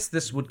 I guess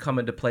this would come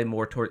into play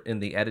more in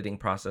the editing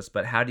process,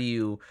 but how do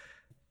you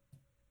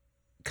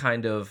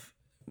kind of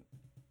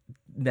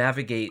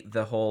navigate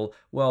the whole,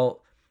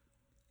 well,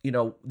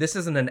 this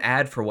isn't an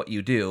ad for what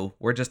you do.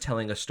 We're just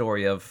telling a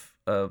story of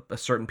a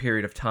certain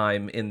period of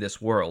time in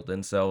this world.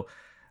 And so,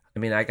 I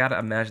mean, I got to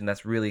imagine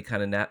that's really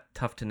kind of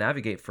tough to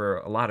navigate for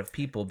a lot of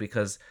people,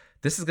 because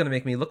this is going to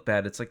make me look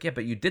bad. It's like, yeah,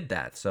 but you did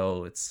that.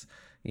 So it's,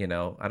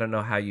 I don't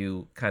know how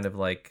you kind of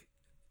like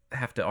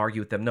have to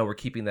argue with them. No, we're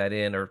keeping that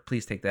in, or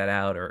please take that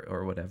out,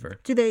 or whatever.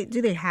 Do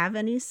they have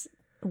any?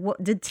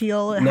 What did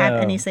Teal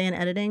have any say in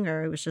editing,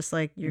 or it was just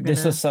like you're gonna?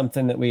 This was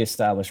something that we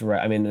established,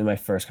 right? I mean, in my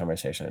first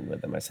conversation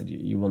with them, I said,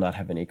 "You will not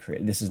have any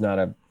This is not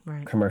a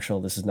commercial.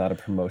 This is not a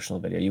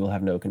promotional video. You will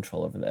have no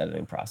control over the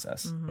editing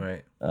process."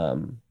 Right.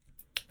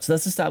 So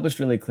that's established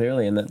really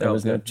clearly, and that there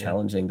was no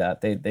challenging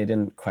that. They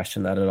didn't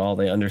question that at all.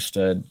 They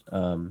understood.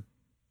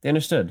 They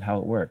understood how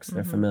it works.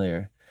 They're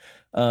familiar.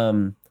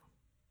 But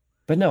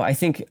no, I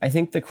think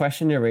the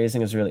question you're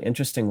raising is a really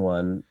interesting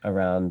one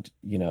around,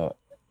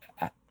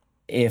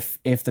 if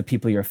the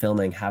people you're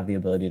filming have the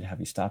ability to have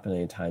you stop at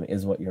any time,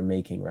 is what you're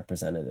making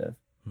representative.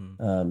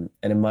 And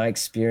in my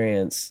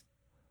experience,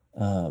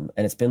 and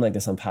it's been like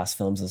this on past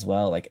films as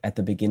well, like at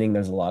the beginning,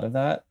 there's a lot of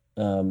that.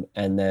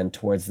 And then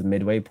towards the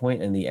midway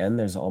point and the end,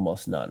 there's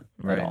almost none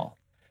at all.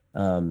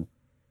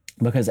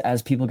 Because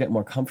as people get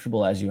more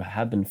comfortable, as you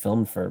have been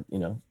filmed for,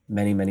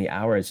 many, many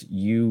hours,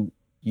 you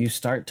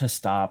start to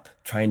stop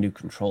trying to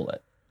control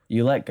it.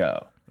 You let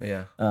go.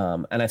 Yeah.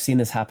 And I've seen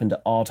this happen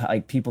to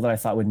like people that I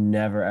thought would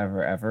never,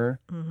 ever, ever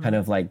kind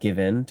of like give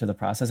in to the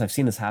process. I've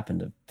seen this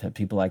happen to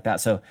people like that.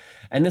 So,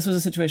 and this was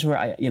a situation where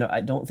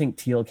I don't think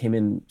Teal came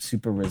in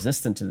super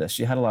resistant to this.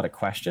 She had a lot of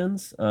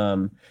questions.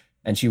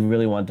 And she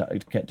really wanted to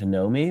get to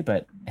know me,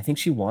 but I think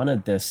she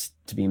wanted this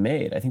to be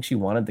made. I think she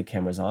wanted the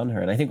cameras on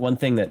her. And I think one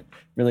thing that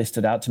really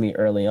stood out to me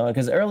early on,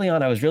 because early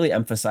on I was really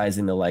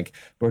emphasizing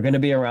we're going to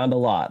be around a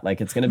lot.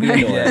 Like, it's going to be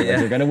annoying. Like,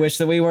 you're going to wish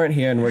that we weren't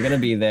here, and we're going to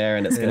be there,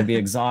 and it's going to be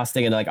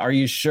exhausting. And like, are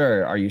you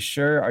sure? Are you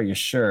sure? Are you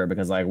sure?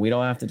 Because like, we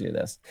don't have to do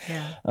this.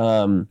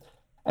 Yeah.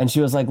 And she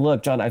was like,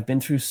 look, John, I've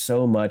been through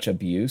so much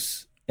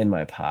abuse in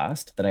my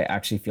past that I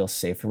actually feel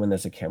safer when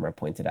there's a camera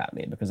pointed at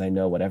me, because I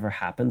know whatever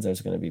happens,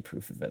 there's going to be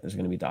proof of it. There's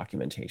going to be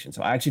documentation.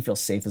 So I actually feel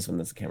safest when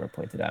there's a camera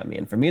pointed at me.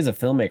 And for me as a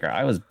filmmaker,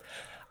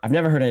 I've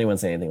never heard anyone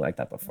say anything like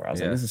that before. I was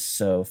like, this is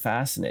so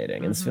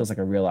fascinating. And this feels like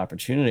a real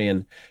opportunity.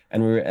 And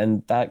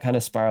that kind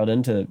of spiraled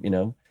into,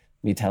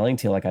 me telling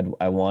Teal, like,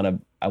 I want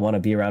to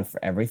be around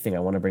for everything. I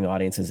want to bring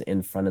audiences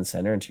in front and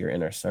center into your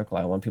inner circle.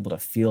 I want people to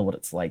feel what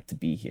it's like to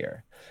be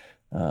here.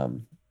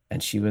 And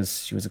she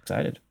was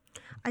excited.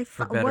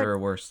 For better or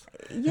worse.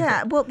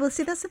 Yeah. Well,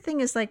 see, that's the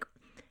thing is like,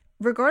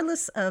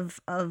 regardless of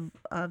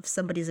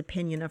somebody's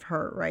opinion of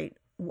her, right?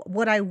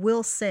 What I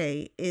will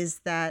say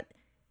is that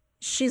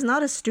she's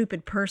not a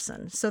stupid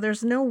person. So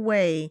there's no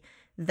way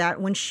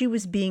that when she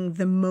was being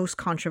the most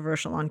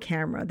controversial on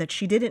camera, that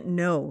she didn't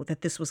know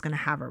that this was going to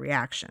have a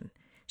reaction.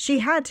 She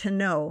had to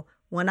know,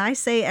 when I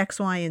say X,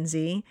 Y, and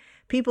Z,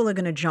 people are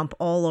going to jump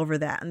all over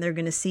that and they're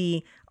going to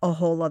see a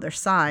whole other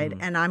side.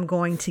 And I'm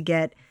going to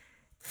get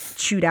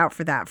chewed out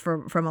for that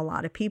from a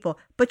lot of people.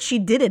 But she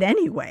did it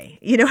anyway.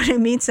 You know what I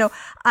mean? So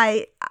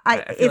I feel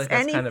if like that's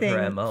anything, kind of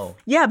her MO.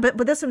 yeah, but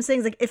that's what I'm saying.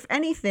 Is like, if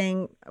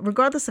anything,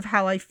 regardless of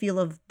how I feel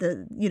of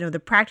the, the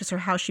practice or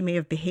how she may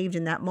have behaved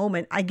in that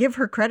moment, I give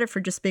her credit for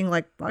just being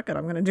like, fuck it,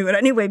 I'm going to do it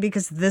anyway,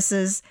 because this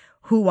is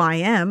who I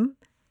am,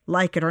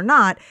 like it or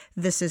not,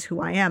 this is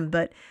who I am.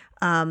 But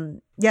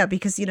yeah,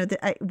 because,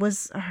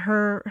 was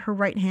her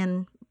right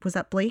hand, was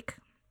that Blake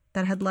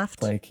that had left?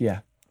 Blake,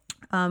 yeah.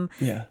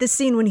 The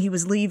scene when he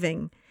was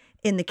leaving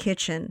in the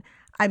kitchen,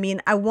 I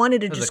mean, I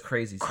wanted to just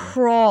crazy scene.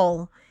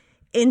 Crawl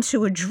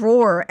into a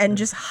drawer and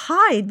just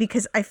hide,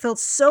 because I felt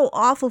so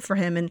awful for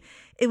him. And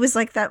it was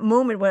like that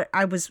moment where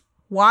I was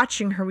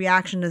watching her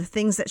reaction to the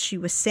things that she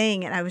was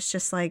saying, and I was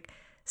just like,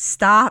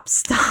 stop,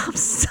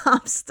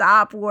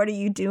 what are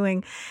you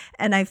doing?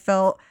 And I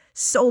felt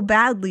so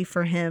badly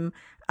for him.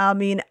 I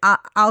mean,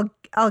 I'll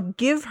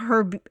give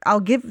her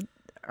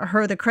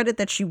the credit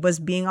that she was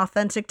being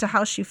authentic to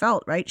how she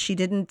felt, right? She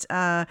didn't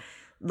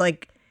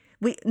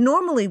we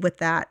normally with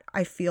that,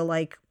 I feel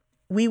like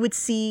we would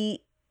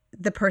see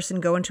the person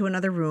go into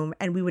another room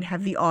and we would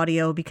have the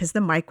audio because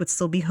the mic would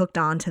still be hooked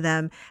on to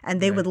them, and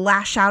they would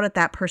lash out at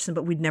that person,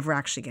 but we'd never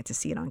actually get to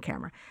see it on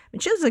camera.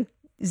 And she was like,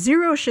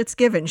 zero shits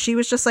given. She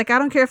was just like, I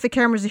don't care if the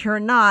cameras are here or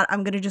not,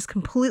 I'm going to just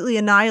completely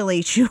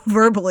annihilate you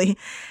verbally.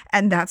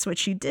 And that's what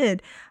she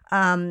did.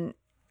 And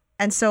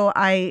so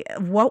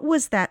what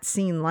was that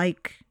scene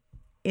like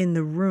in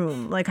the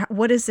room? Like,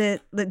 what is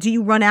it? Do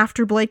you run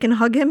after Blake and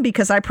hug him?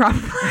 Because I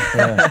probably,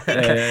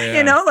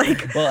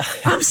 well,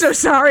 I'm so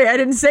sorry. I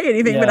didn't say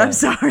anything, but I'm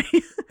sorry.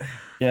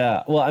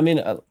 Yeah. Well, I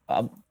mean,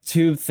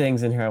 two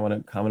things in here I want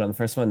to comment on. The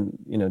first one,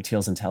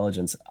 Teal's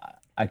intelligence.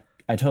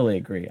 I totally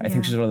agree. I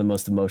think she's one of the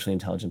most emotionally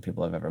intelligent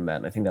people I've ever met.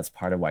 And I think that's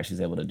part of why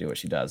she's able to do what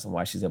she does, and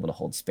why she's able to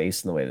hold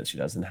space in the way that she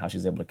does, and how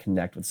she's able to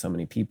connect with so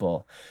many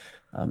people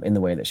in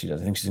the way that she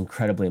does. I think she's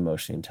incredibly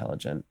emotionally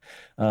intelligent.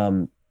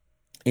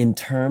 In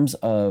terms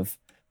of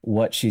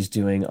what she's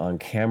doing on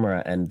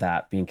camera and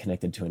that being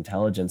connected to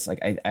intelligence, like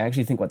I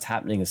actually think what's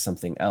happening is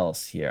something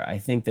else here. I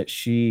think that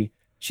she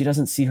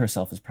doesn't see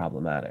herself as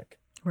problematic.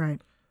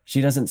 Right. She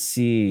doesn't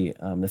see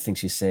the things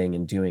she's saying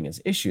and doing as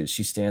issues.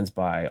 She stands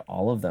by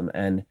all of them,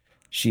 and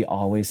she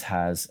always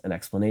has an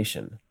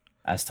explanation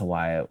as to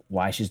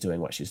why she's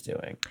doing what she's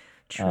doing.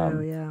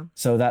 True, yeah.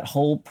 So that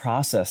whole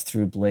process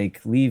through Blake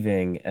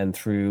leaving, and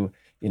through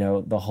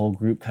the whole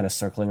group kind of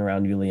circling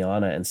around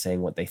Juliana and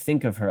saying what they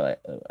think of her,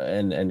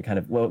 and kind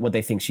of what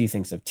they think she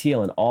thinks of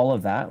Teal, and all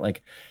of that,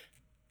 like,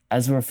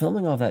 as we were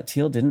filming all that,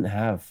 Teal didn't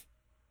have.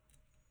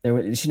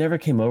 She never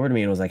came over to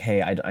me and was like,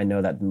 hey, I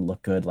know that didn't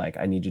look good. Like,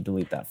 I need you to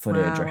delete that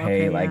footage. Wow, or,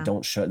 hey, okay, yeah.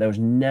 don't show. There was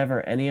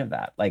never any of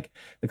that. Like,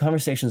 the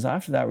conversations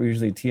after that were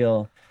usually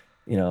Teal,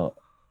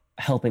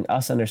 helping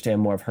us understand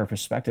more of her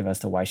perspective as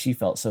to why she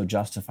felt so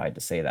justified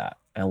to say that,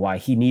 and why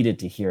he needed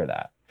to hear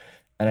that.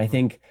 And I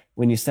think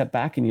when you step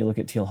back and you look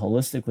at Teal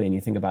holistically, and you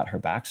think about her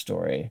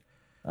backstory,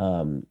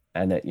 and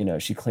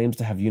that, she claims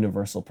to have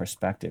universal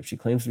perspective. She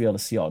claims to be able to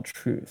see all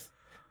truth.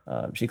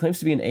 She claims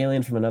to be an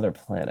alien from another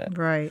planet.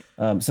 Right.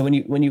 So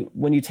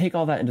when you take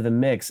all that into the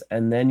mix,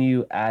 and then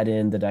you add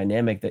in the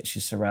dynamic that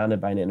she's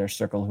surrounded by an inner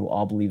circle who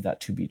all believe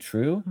that to be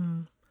true,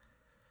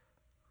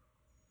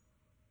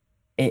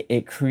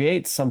 it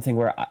creates something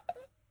where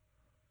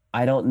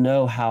I don't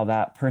know how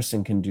that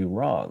person can do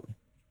wrong.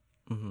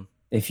 Mm-hmm.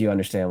 If you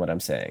understand what I'm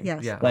saying.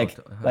 Yes. Yeah.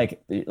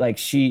 Like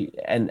she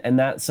and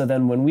that. So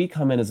then when we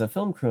come in as a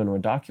film crew and we're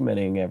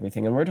documenting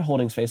everything, and we're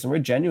holding space, and we're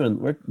genuine,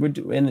 we're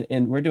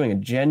doing a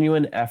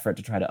genuine effort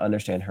to try to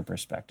understand her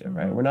perspective,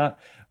 right? We're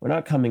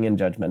not coming in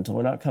judgmental.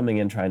 We're not coming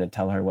in trying to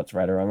tell her what's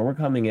right or wrong. We're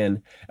coming in,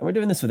 and we're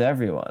doing this with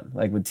everyone,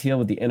 like with Teal,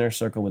 with the inner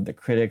circle, with the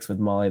critics, with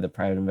Molly, the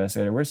private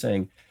investigator. We're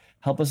saying,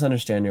 help us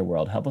understand your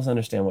world. Help us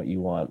understand what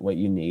you want, what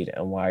you need,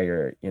 and why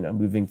you're,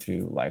 moving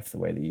through life the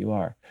way that you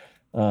are.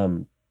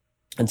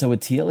 And so with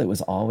Teal, it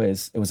was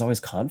always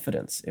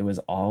confidence. It was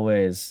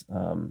always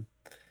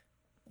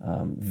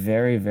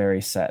very,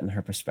 very set in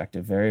her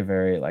perspective, very,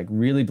 very, like,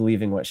 really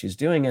believing what she's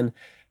doing. And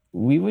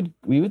we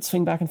would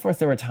swing back and forth.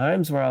 There were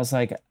times where I was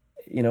like,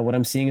 what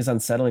I'm seeing is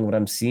unsettling. What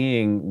I'm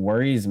seeing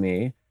worries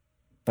me,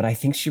 but I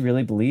think she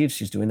really believes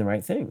she's doing the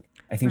right thing.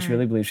 I think she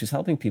really believes she's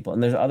helping people.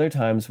 And there's other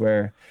times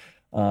where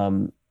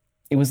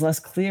it was less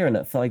clear, and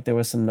it felt like there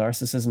was some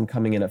narcissism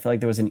coming in. It felt like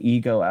there was an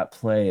ego at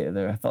play. I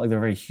felt like there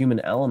were very human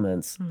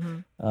elements.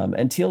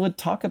 And Teal would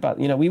talk about,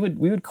 we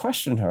would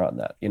question her on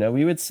that.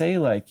 We would say,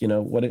 like,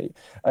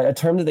 a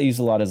term that they use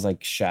a lot is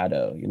like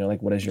shadow.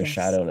 Like, what is your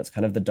shadow? And it's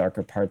kind of the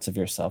darker parts of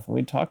yourself. And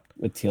we'd talk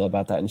with Teal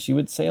about that, and she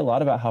would say a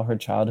lot about how her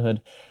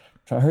childhood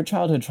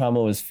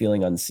trauma was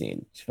feeling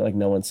unseen. She felt like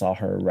no one saw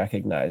her,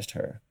 recognized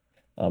her.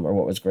 or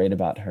what was great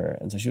about her.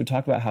 And so she would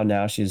talk about how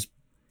now she's,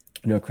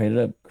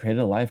 created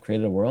a life,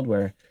 created a world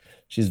where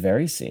she's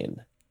very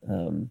seen.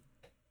 And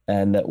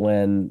that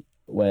when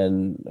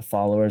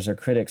followers or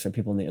critics or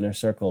people in the inner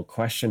circle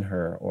question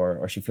her,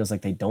 or she feels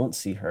like they don't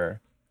see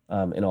her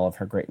in all of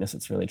her greatness,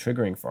 it's really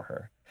triggering for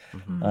her.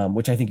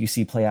 Which I think you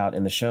see play out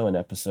in the show in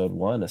episode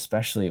 1,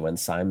 especially when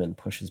Simon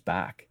pushes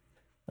back.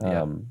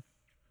 So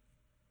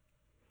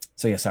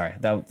yeah, sorry,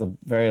 that was a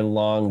very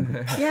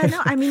long. Yeah,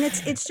 no, I mean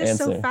it's just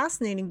answer. so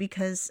fascinating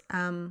because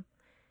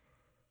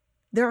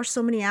there are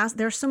so many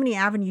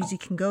avenues you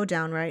can go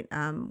down, right?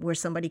 Where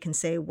somebody can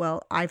say,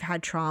 well, I've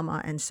had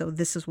trauma, and so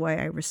this is why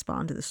I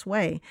respond this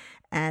way.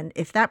 And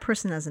if that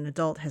person as an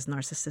adult has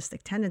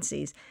narcissistic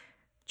tendencies,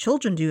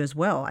 children do as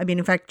well. I mean,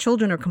 in fact,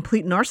 children are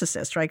complete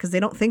narcissists, right? Because they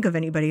don't think of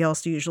anybody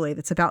else usually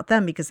that's about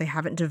them because they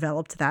haven't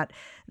developed that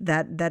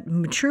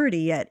maturity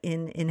yet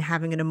in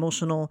having an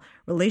emotional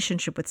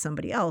relationship with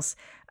somebody else.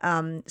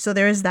 So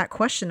there is that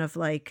question of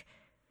like,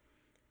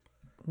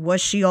 was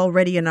she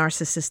already a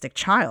narcissistic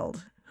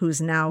child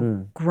who's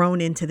now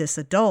grown into this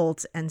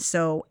adult? And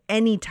so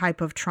any type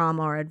of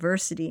trauma or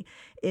adversity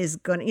is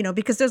going to,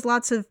 because there's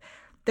lots of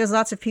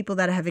people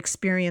that have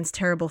experienced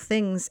terrible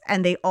things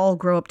and they all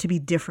grow up to be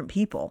different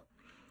people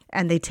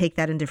and they take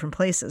that in different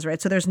places, right?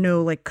 So there's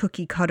no like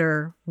cookie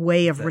cutter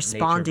way of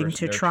responding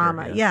to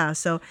trauma. Yeah.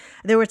 So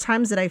there were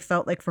times that I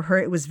felt like for her,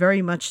 it was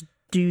very much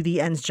do the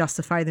ends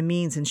justify the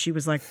means. And she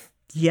was like,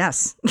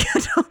 yes,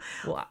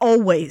 well,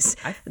 always,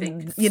 I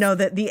think,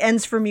 that the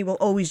ends for me will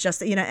always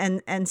just,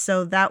 and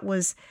so that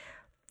was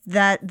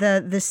that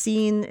the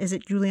scene, is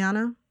it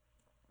Juliana?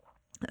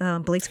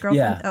 Blake's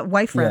girlfriend,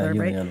 wife rather,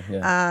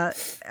 Juliana,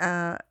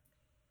 right?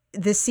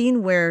 The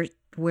scene where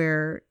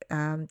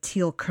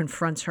Teal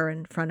confronts her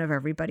in front of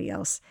everybody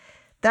else,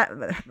 that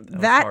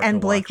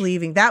and Blake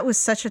leaving, that was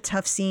such a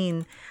tough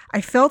scene.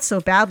 I felt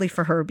so badly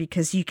for her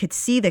because you could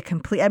see the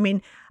complete. I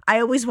mean, I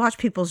always watch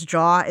people's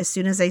jaw. As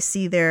soon as I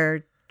see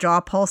their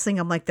jaw pulsing,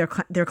 I'm like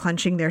they're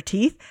clenching their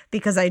teeth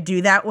because I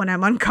do that when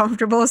I'm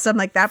uncomfortable. So I'm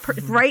like that.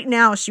 Right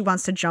now, she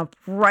wants to jump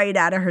right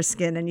out of her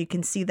skin, and you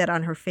can see that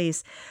on her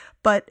face,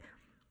 but.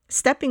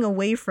 Stepping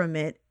away from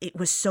it, it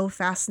was so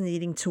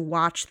fascinating to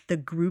watch the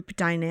group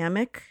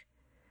dynamic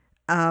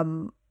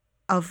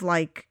of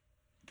like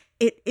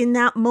it in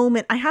that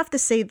moment. I have to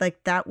say,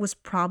 like, that was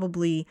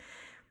probably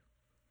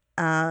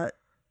the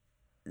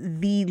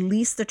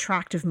least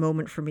attractive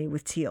moment for me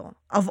with Teal.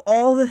 Of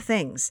all the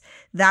things,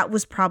 that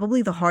was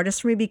probably the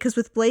hardest for me because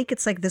with Blake,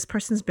 it's like this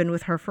person's been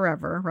with her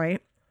forever, right?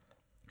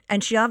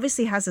 And she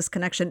obviously has this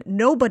connection.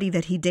 Nobody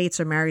that he dates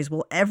or marries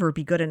will ever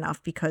be good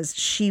enough because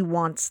she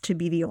wants to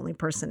be the only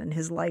person in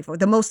his life or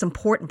the most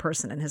important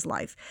person in his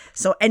life.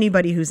 So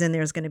anybody who's in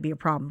there is going to be a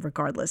problem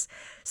regardless.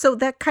 So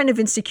that kind of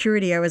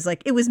insecurity, I was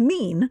like, it was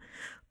mean,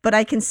 but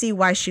I can see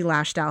why she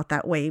lashed out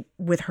that way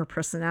with her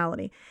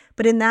personality.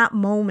 But in that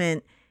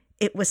moment,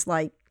 it was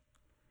like,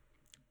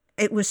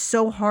 it was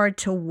so hard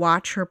to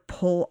watch her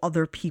pull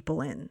other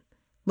people in.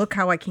 Look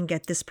how I can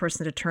get this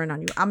person to turn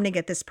on you. I'm going to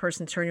get this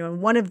person to turn you on.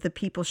 One of the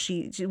people,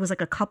 it was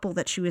like a couple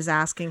that she was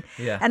asking.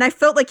 Yeah. And I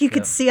felt like you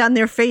could see on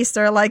their face,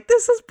 they're like,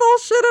 this is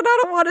bullshit and I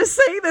don't want to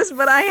say this,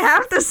 but I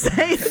have to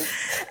say it.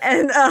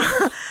 And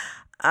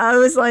I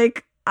was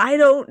like, I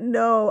don't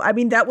know. I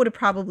mean, that would have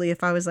probably,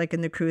 if I was like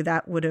in the crew,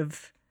 that would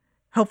have,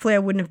 hopefully I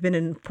wouldn't have been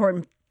in an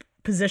important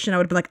position. I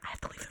would be like, I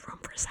have to leave the room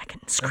for a second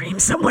and scream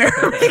somewhere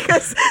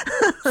because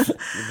it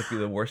would be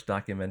the worst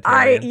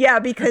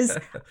documentarian. Because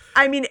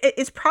I mean,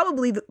 it's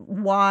probably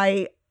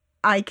why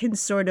I can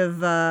sort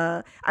of,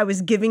 I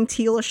was giving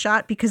Teal a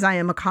shot because I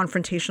am a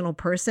confrontational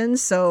person.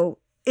 So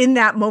in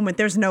that moment,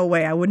 there's no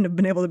way I wouldn't have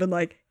been able to be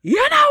like,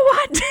 you know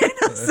what?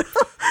 So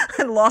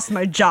I lost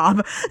my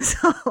job.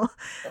 So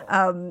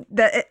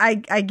that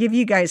I give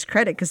you guys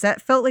credit because that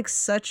felt like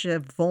such a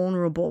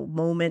vulnerable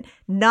moment,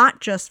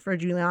 not just for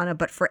Juliana,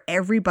 but for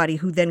everybody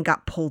who then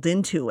got pulled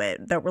into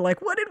it that were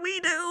like, what did we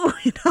do?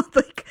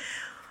 Like,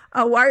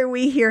 why are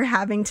we here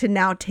having to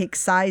now take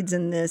sides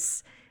in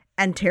this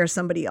and tear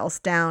somebody else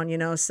down?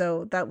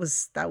 So that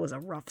was a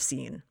rough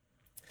scene.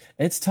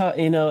 It's tough,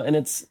 and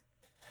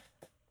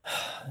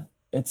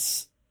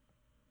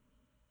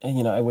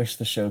I wish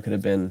the show could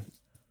have been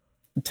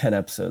 10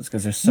 episodes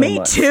because there's so much. Me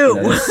too.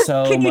 There's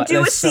so Can you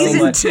do a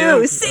season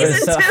two?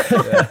 Season two.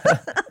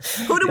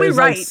 Who do we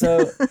write?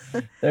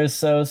 There's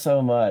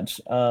so much.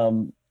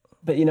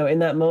 But in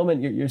that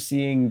moment, you're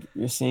seeing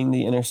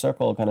the inner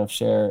circle kind of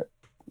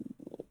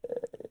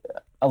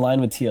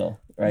align with Teal,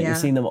 right? Yeah. You're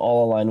seeing them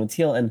all align with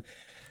Teal, and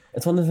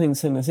it's one of the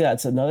things. Yeah,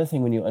 it's another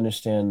thing when you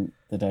understand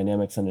the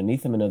dynamics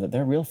underneath them and know that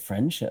they're real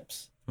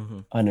friendships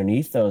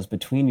underneath those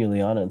between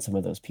Juliana and some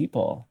of those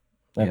people,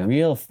 like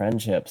real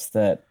friendships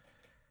that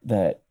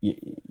they're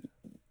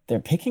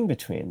picking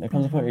between. There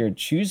comes a point where you're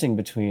choosing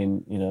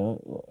between,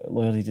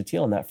 loyalty to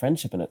Teal and that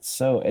friendship. And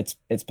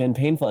it's been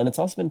painful. And it's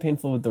also been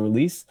painful with the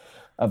release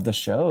of the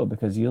show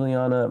because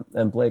Juliana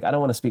and Blake, I don't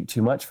want to speak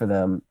too much for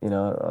them,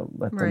 I'll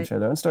let them share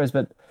their own stories,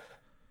 but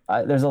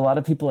there's a lot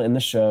of people in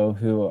the show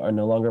who are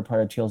no longer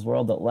part of Teal's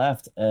world that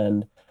left.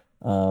 And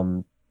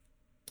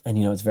and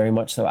you know, it's very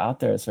much so out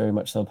there. It's very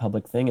much so a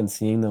public thing, and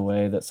seeing the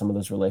way that some of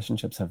those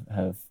relationships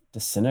have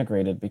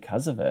disintegrated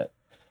because of it,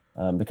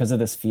 because of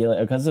this feeling,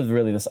 because of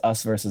really this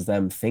us versus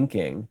them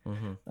thinking,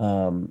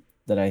 Mm-hmm.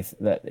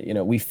 that you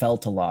know, we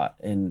felt a lot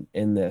in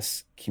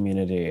this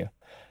community.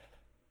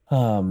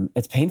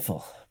 It's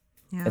painful.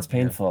 Yeah. It's Yeah.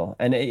 painful.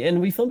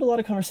 And we filmed a lot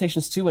of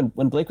conversations too.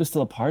 When Blake was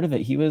still a part of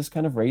it, he was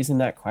kind of raising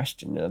that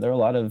question. You know, there were a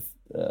lot of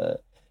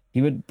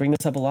he would bring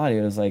this up a lot.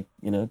 He was like,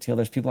 you know, Teal,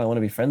 there's people I want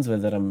to be friends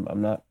with that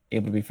I'm not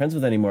able to be friends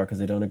with anymore because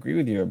they don't agree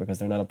with you, or because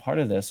they're not a part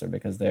of this, or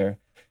because they're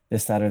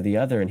this, that, or the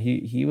other. And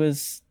he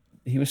was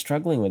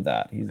struggling with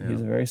that. Yeah.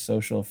 He's a very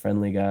social,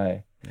 friendly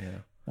guy. Yeah.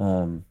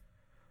 Um,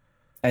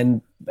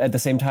 and at the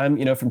same time,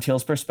 you know, from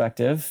Teal's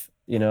perspective,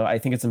 you know, I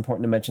think it's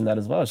important to mention that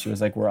as well. She was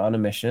like, we're on a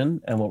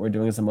mission, and what we're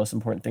doing is the most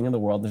important thing in the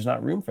world. There's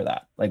not room for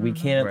that. Like,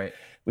 Right.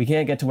 we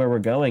can't get to where we're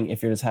going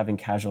if you're just having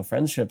casual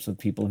friendships with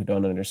people who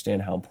don't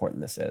understand how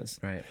important this is.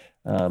 Right.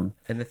 Um,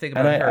 And the thing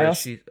and about her I is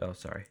also, she. Oh,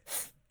 sorry.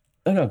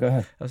 oh no, go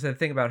ahead. I was saying the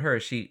thing about her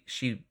is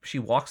she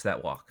walks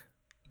that walk.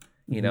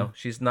 You Hmm. know,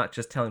 she's not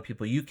just telling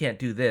people you can't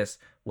do this.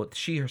 What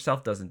she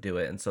herself doesn't do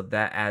it, and so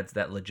that adds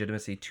that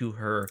legitimacy to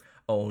her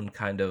own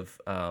kind of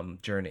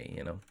journey.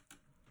 You know,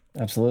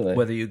 Absolutely.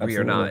 whether you agree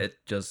or not, Absolutely.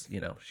 it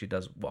just she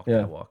does walk Yeah.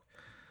 that walk.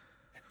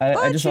 I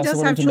But just she also does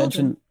wanted have to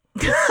children. mention,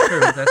 That's true.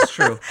 That's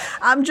true.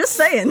 I'm just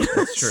saying,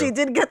 That's true. she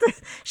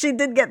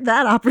did get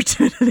that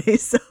opportunity.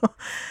 So,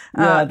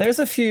 yeah, there's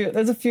a few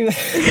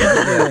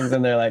things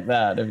in there like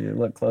that if you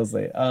look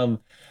closely.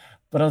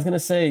 But I was gonna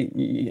say,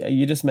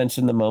 you just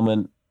mentioned the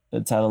moment.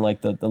 It sounded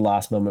like the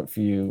last moment for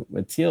you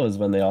with Teal is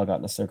when they all got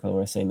in a circle and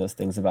were saying those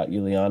things about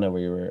Juliana,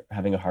 where you were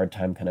having a hard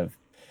time kind of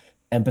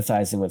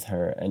empathizing with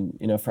her. And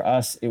you know, for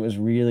us, it was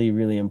really,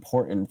 really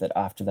important that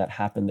after that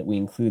happened, that we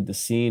include the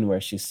scene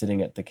where she's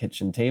sitting at the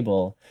kitchen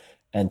table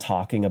and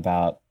talking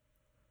about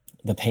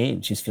the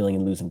pain she's feeling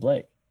in losing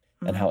Blake,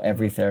 and how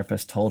every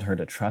therapist told her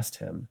to trust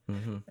him,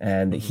 Mm-hmm.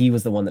 and that Mm-hmm. he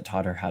was the one that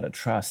taught her how to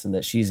trust, and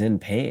that she's in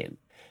pain.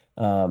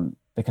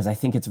 Because I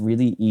think it's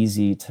really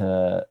easy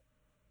to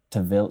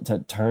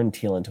turn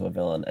Teal into a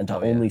villain and to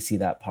Oh yeah. only see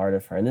that part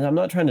of her. And then I'm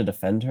not trying to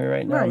defend her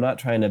right now. right. I'm not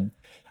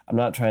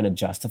trying to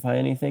justify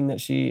anything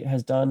that she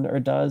has done or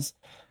does,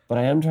 but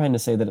I am trying to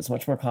say that it's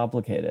much more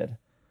complicated.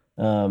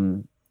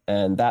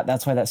 And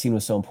that's why that scene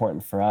was so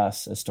important for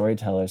us as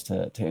storytellers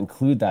to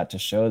include that, to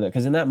show that,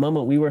 because in that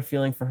moment we were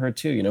feeling for her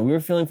too. You know, we were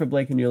feeling for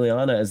Blake and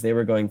Juliana as they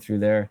were going through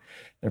their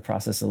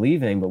process of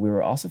leaving, but we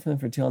were also feeling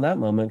for Teal in that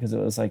moment, because it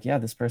was like, yeah,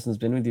 this person's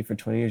been with you for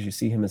 20 years. You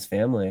see him as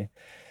family.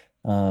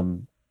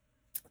 Um,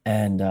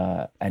 and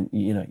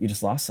you know, you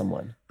just lost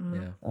someone.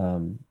 Yeah.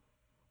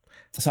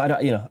 So I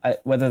don't, you know,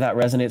 whether that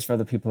resonates for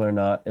other people or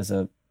not is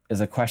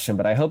a question,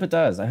 but I hope it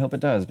does. I hope it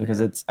does,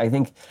 because I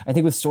think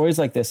with stories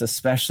like this,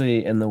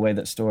 especially in the way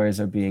that stories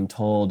are being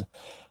told,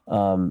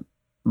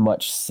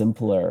 much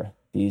simpler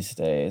these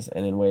days,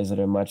 and in ways that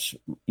are much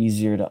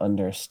easier to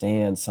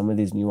understand, some of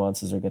these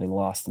nuances are getting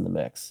lost in the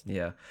mix.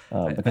 Yeah.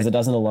 Because it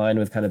doesn't align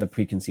with kind of the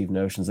preconceived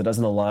notions. It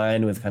doesn't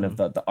align with kind of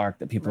Mm-hmm. the arc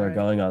that people are Right.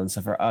 going on. And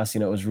so for us, you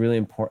know, it was really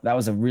important. That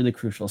was a really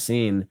crucial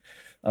scene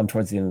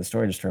towards the end of the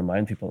story, just to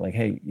remind people, like,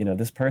 hey, you know,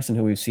 this person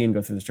who we've seen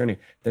go through this journey,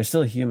 they're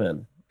still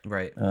human.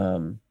 Right.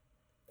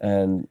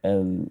 And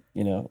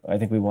you know, I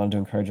think we wanted to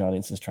encourage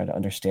audiences to try to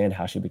understand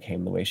how she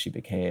became the way she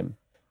became,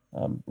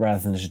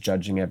 rather than just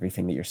judging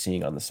everything that you're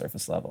seeing on the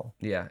surface level.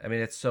 Yeah. I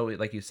mean, it's so,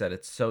 like you said,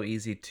 it's so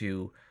easy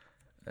to.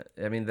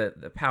 I mean,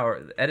 the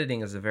power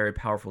editing is a very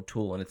powerful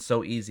tool, and it's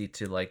so easy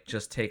to like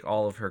just take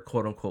all of her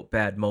quote unquote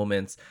bad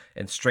moments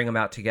and string them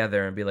out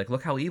together and be like,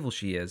 look how evil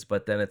she is.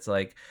 But then it's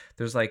like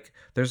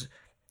there's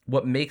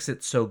what makes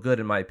it so good,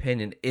 in my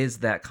opinion, is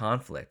that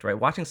conflict, right?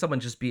 Watching someone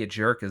just be a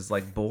jerk is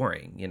like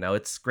boring. You know,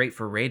 it's great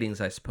for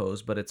ratings, I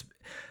suppose, but it's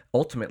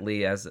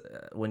ultimately, as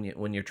when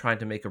you're trying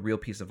to make a real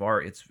piece of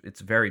art, it's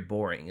very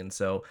boring. And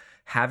so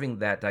having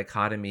that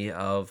dichotomy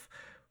of,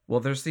 well,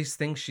 there's these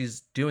things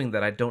she's doing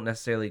that I don't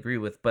necessarily agree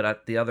with, but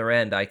at the other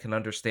end, I can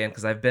understand,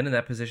 because I've been in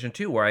that position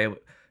too, where I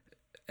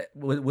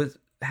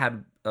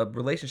had a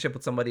relationship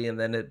with somebody and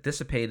then it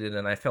dissipated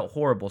and I felt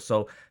horrible.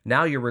 So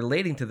now you're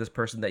relating to this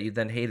person that you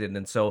then hated.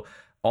 And so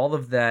all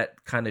of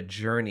that kind of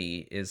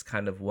journey is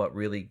kind of what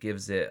really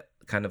gives it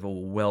kind of a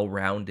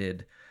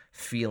well-rounded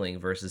feeling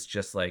versus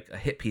just like a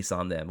hit piece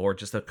on them or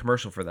just a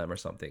commercial for them or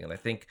something. And I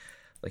think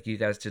like you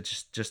guys did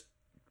just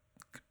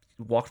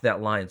walk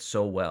that line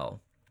so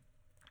well.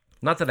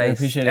 Not that I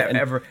appreciate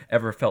it.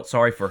 ever felt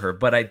sorry for her,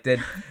 but I did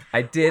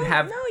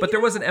have, no, but you there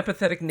was an know-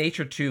 empathetic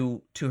nature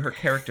to her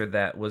character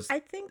that was I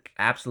think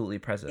absolutely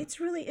present. it's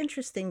really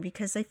interesting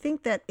because I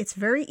think that it's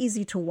very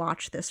easy to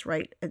watch this,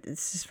 right?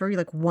 It's just very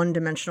like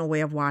one-dimensional way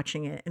of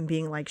watching it and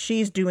being like,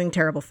 she's doing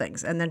terrible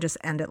things, and then just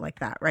end it like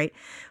that, right?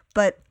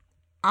 But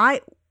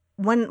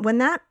when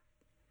that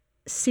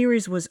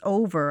series was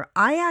over,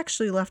 I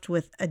actually left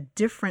with a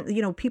different,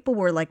 you know, people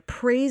were like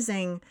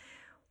praising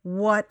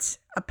what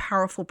a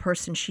powerful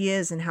person she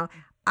is, and how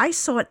I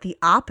saw it the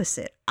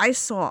opposite. I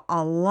saw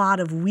a lot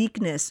of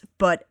weakness,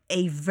 but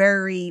a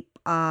very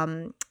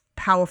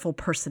powerful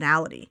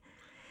personality.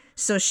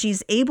 So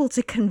she's able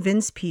to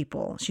convince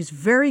people. She's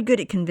very good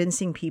at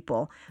convincing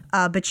people,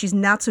 but she's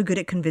not so good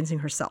at convincing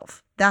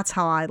herself. That's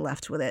how I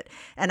left with it.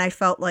 And I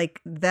felt like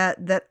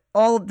that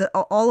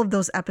all of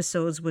those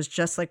episodes was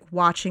just like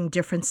watching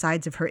different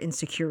sides of her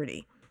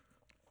insecurity.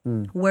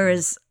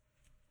 Whereas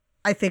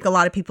I think a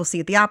lot of people see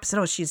it the opposite.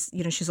 Oh,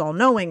 she's all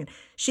knowing.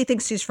 She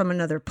thinks she's from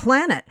another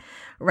planet,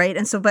 right?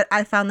 And so, but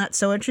I found that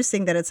so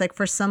interesting that it's like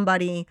for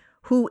somebody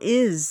who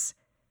is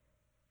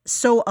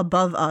so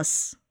above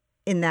us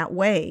in that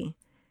way,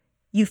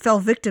 you fell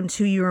victim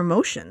to your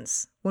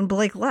emotions when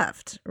Blake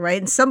left, right?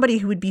 And somebody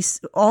who would be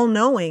all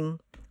knowing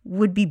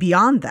would be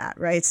beyond that,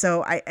 right?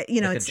 So like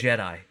it's a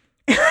Jedi.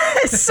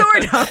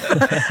 sort of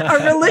a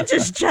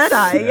religious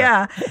Jedi,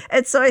 yeah.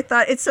 And so I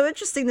thought it's so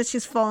interesting that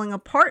she's falling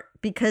apart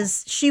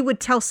because she would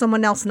tell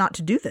someone else not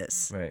to do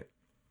this, right?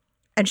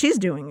 And she's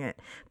doing it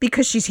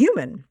because she's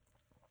human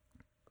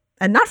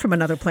and not from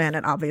another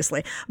planet,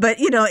 obviously. But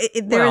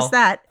there is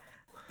that.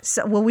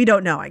 So, well, we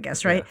don't know, I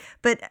guess, right? Yeah.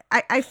 But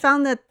I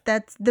found that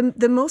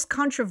the most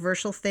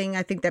controversial thing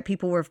I think that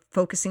people were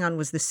focusing on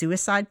was the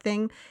suicide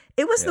thing.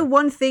 It was the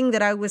one thing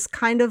that I was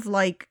kind of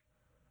like,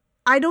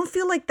 I don't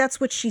feel like that's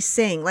what she's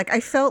saying. Like, I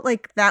felt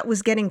like that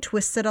was getting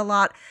twisted a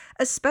lot,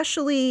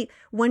 especially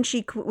when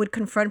she would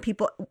confront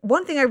people.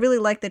 One thing I really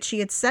liked that she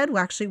had said,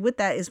 actually, with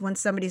that is when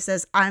somebody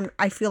says,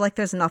 I feel like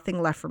there's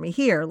nothing left for me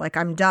here. Like,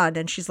 I'm done.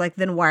 And she's like,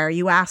 then why are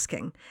you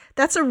asking?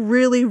 That's a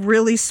really,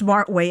 really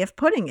smart way of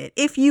putting it.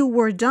 If you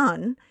were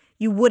done,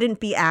 you wouldn't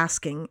be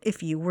asking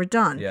if you were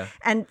done. Yeah.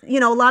 And,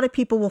 a lot of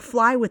people will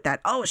fly with that.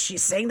 Oh,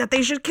 she's saying that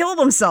they should kill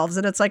themselves.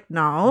 And it's like,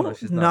 no.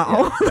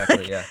 Yeah,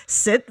 exactly, yeah.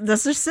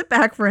 Let's just sit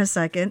back for a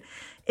second.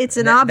 It's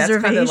an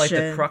observation. That's kind of like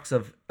the crux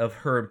of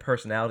her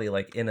personality,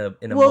 like in a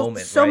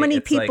moment. So right? many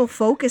it's people like,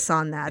 focus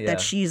on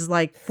that she's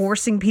like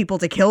forcing people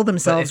to kill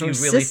themselves. But if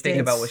you really think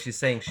about what she's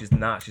saying, she's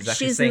not. She's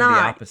actually saying not.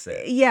 the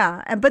opposite.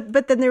 Yeah,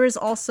 but then there is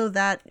also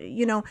that,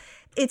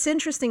 it's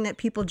interesting that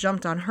people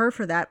jumped on her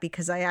for that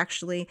because I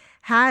actually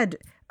had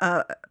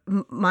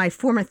my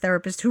former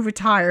therapist who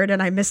retired,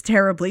 and I miss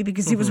terribly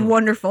because he was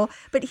wonderful,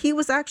 but he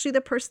was actually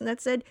the person that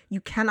said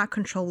you cannot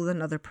control what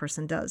another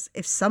person does.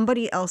 If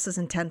somebody else is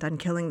intent on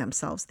killing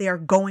themselves, they are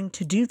going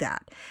to do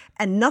that,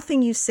 and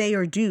nothing you say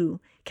or do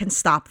can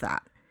stop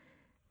that.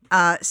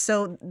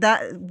 So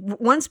that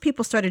once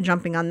people started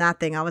jumping on that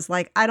thing, I was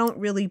like, I don't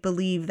really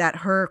believe that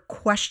her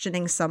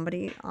questioning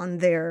somebody on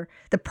the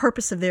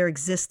purpose of their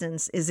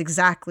existence is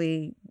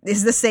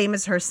the same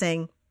as her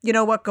saying, you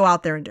know what, go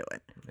out there and do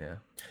it. Yeah.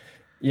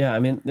 Yeah, I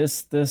mean,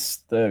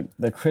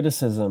 the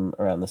criticism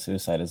around the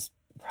suicide is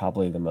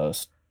probably the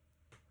most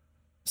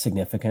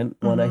significant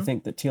one I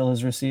think that Teal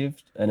has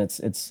received, and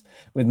it's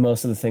with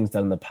most of the things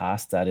done in the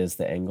past, that is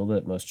the angle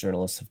that most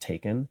journalists have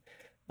taken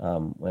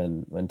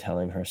when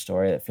telling her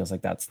story. It feels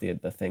like that's the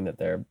thing that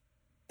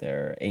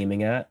they're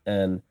aiming at.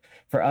 And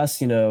for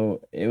us,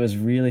 it was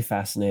really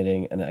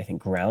fascinating and I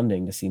think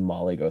grounding to see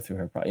Molly go through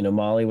her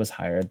Molly was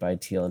hired by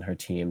Teal and her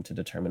team to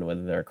determine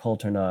whether they're a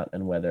cult or not,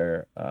 and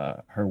whether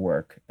her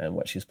work and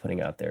what she's putting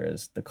out there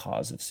is the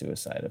cause of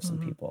suicide of some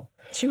people.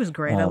 She was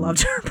great. I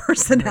loved her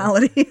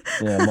personality.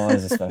 Yeah,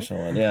 Molly's a special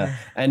one. Yeah.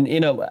 And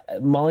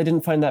Molly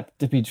didn't find that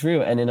to be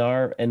true, and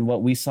in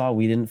what we saw,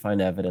 we didn't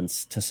find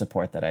evidence to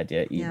support that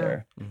idea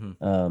either.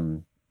 Yeah.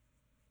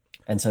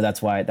 And so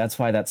that's why that's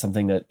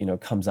something that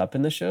comes up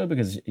in the show,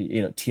 because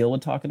Teal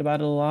would talk about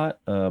it a lot.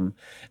 And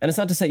it's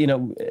not to say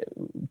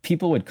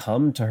people would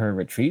come to her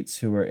retreats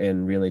who were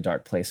in really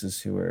dark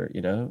places, who were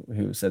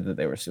who said that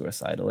they were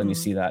suicidal, and you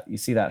see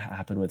that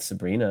happen with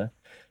Sabrina,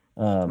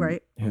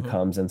 right, who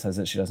comes and says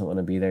that she doesn't want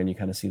to be there, and you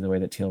kind of see the way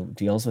that Teal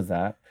deals with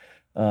that.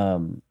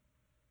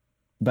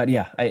 But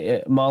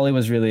yeah, Molly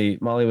was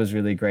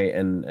really great,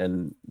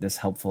 and this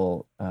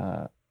helpful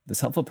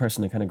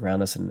person to kind of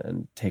ground us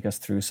and take us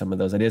through some of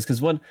those ideas.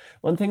 Because one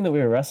thing that we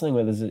were wrestling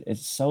with is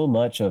it's so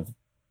much of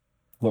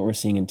what we're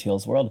seeing in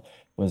Teal's world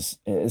is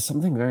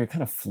something very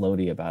kind of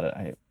floaty about it.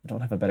 I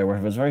don't have a better word.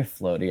 It was very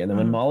floaty. And then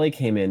when Molly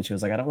came in, she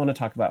was like, I don't want to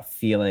talk about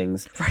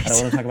feelings. Right. I don't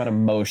want to talk about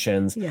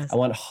emotions. Yes. I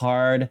want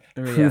hard,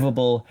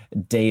 provable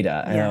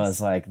data. And I was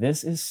like,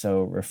 this is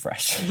so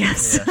refreshing.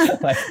 Yes.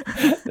 Like,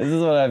 this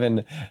is what I've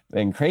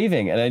been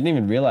craving, and I didn't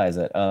even realize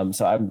it.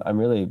 So I'm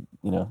really,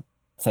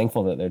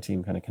 thankful that their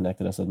team kind of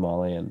connected us with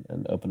Molly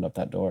and opened up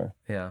that door.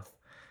 Yeah.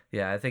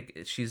 I think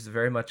she's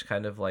very much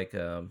kind of like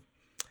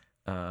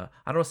I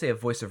don't want to say a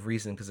voice of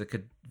reason, because it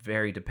could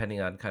vary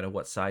depending on kind of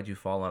what side you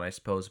fall on, I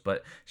suppose.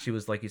 But she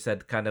was, like you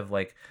said, kind of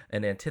like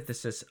an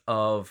antithesis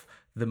of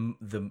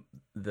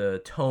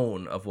the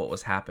tone of what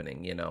was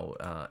happening,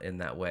 in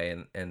that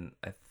way. And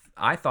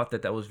I thought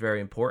that was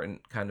very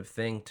important kind of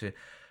thing to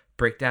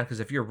break down, because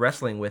if you're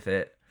wrestling with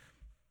it,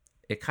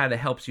 it kind of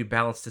helps you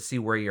balance to see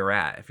where you're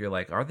at. If you're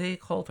like, are they a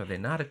cult? Are they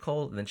not a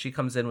cult? And then she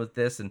comes in with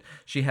this, and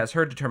she has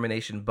her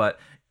determination, but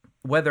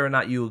whether or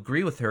not you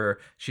agree with her,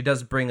 she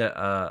does bring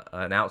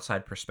an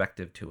outside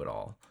perspective to it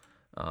all.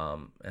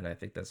 And I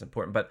think that's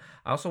important. But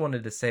I also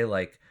wanted to say,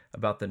 like,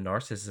 about the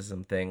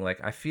narcissism thing, like,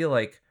 I feel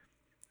like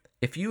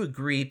if you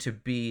agree to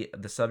be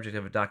the subject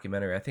of a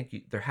documentary, I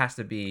think there has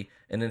to be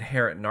an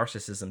inherent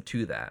narcissism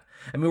to that.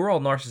 I mean, we're all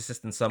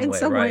narcissists in some way,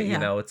 right? Yeah. You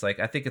know, it's like,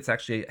 I think it's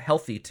actually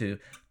healthy to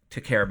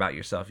care about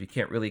yourself. You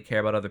can't really care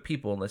about other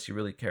people unless you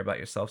really care about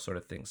yourself, sort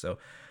of thing. So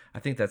I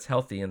think that's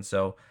healthy. And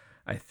so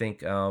I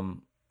think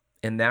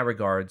in that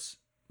regards,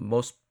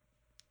 most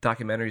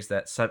documentaries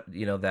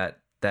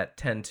that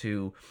tend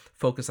to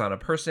focus on a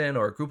person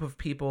or a group of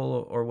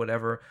people or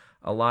whatever,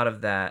 a lot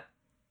of that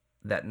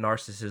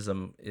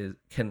narcissism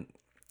can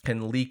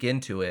leak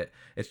into it.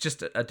 It's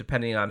just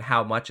depending on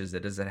how much is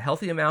it. Is it a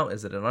healthy amount?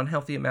 Is it an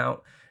unhealthy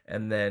amount?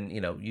 And then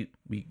you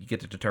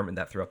get to determine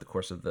that throughout the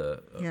course of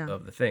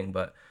the thing.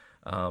 But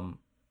I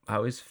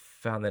always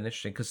found that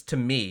interesting because to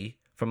me,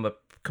 from a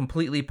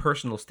completely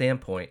personal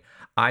standpoint,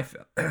 I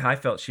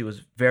felt she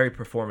was very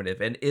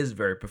performative and is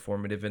very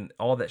performative in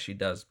all that she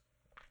does.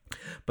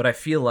 But I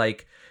feel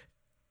like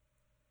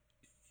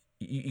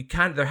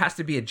there has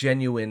to be a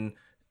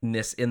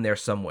genuineness in there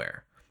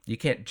somewhere. You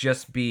can't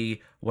just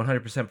be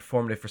 100%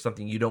 performative for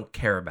something you don't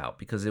care about,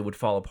 because it would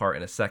fall apart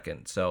in a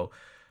second. So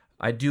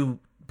I do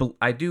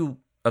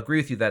agree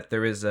with you that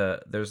there's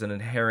an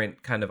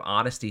inherent kind of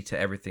honesty to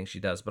everything she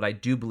does, but I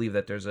do believe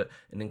that there's an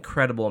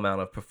incredible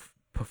amount of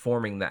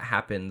performing that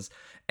happens,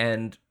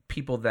 and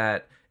people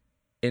that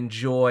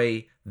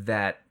enjoy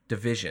that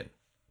division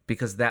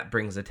because that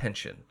brings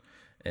attention.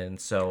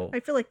 And so I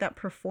feel like that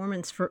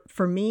performance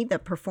for me,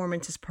 that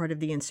performance is part of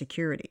the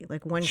insecurity.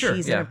 Like when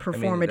she's in a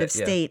performative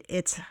state,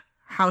 it's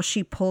how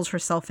she pulls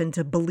herself in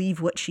to believe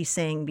what she's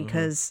saying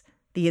because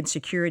the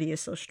insecurity is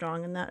so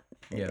strong in that,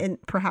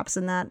 and perhaps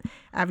in that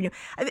avenue.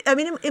 I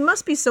mean, it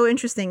must be so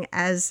interesting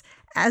as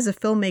a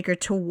filmmaker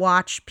to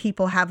watch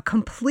people have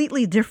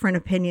completely different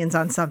opinions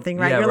on something,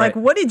 right? You're like,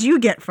 what did you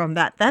get from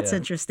that? That's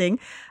interesting.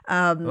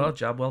 Well,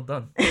 job well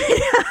done.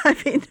 I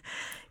mean,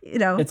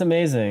 it's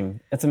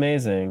amazing. It's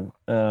amazing.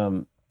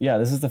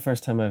 This is the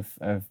first time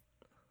I've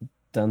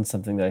done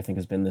something that I think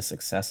has been this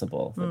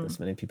accessible, that this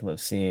many people have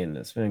seen.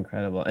 It's been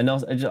incredible. And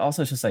also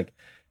it's just like,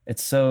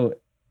 it's so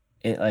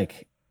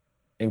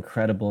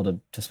incredible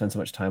to spend so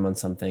much time on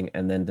something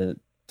and then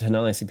to not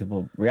only see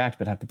people react,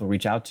 but have people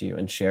reach out to you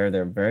and share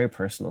their very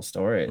personal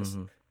stories,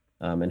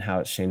 and how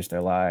it's changed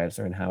their lives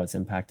and how it's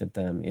impacted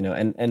them,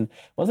 and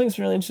one thing that's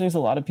really interesting is a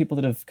lot of people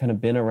that have kind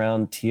of been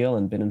around Teal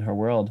and been in her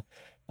world,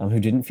 who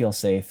didn't feel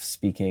safe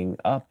speaking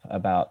up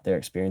about their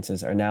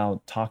experiences are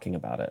now talking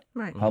about it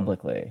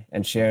publicly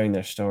and sharing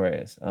their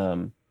stories,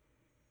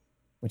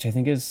 which I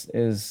think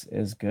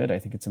is good. I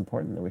think it's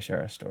important that we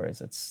share our stories.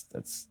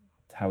 That's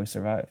how we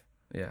survive.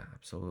 Yeah,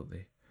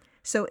 absolutely.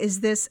 So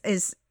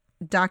is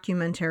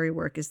documentary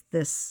work, is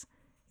this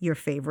your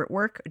favorite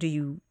work? Do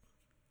you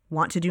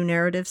want to do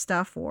narrative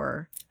stuff,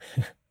 or?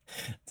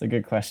 It's a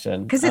good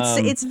question. Because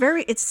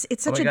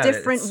it's such a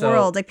different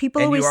world. Like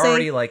people always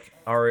say,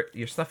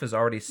 your stuff is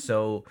already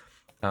so,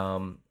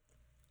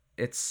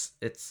 it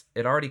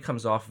already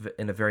comes off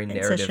in a very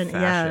narrative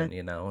fashion,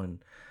 and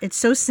it's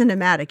so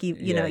cinematic.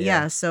 You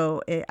know.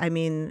 So I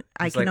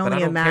can only I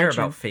don't imagine. care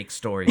about fake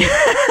stories.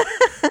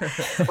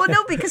 Well,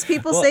 no, because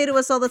people say to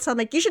us all the time,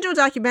 like, you should do a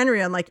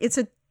documentary. I'm like, it's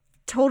a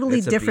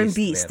totally different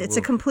beast. It's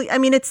a complete. I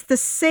mean, it's the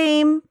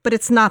same, but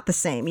it's not the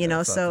same.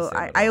 So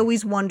I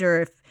always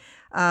wonder if.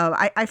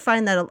 I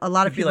find that a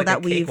lot of people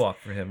that we've for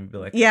him. It'd be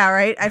like, yeah,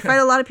 right. I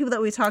find a lot of people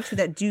that we talk to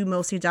that do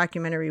mostly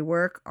documentary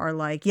work are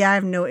like, yeah, I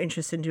have no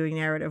interest in doing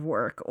narrative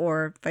work,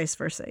 or vice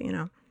versa.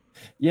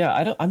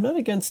 Yeah, I'm not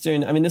against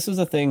doing. I mean, this was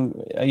a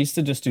thing. I used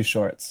to just do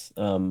shorts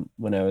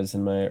when I was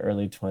in my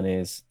early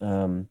 20s,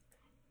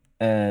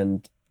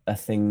 and a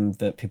thing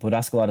that people would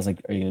ask a lot is like,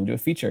 are you going to do a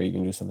feature? Are you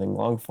going to do something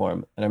long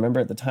form? And I remember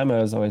at the time I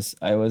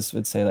always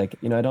would say, like,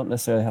 I don't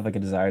necessarily have like a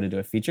desire to do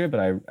a feature, but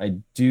I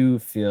do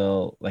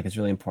feel like it's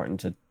really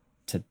important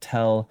to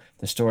tell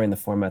the story in the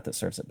format that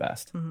serves it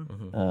best.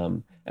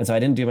 And so I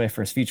didn't do my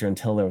first feature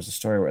until there was a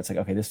story where it's like,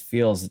 okay, this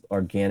feels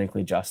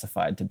organically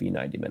justified to be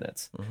 90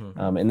 minutes.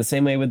 In the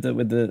same way with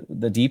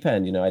the Deep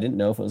End, I didn't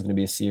know if it was going to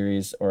be a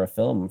series or a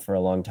film for a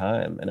long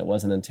time. And it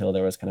wasn't until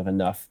there was kind of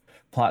enough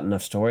plot,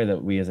 enough story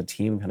that we as a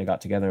team kind of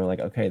got together and were like,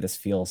 okay, this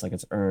feels like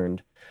it's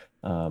earned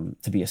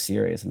to be a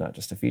series and not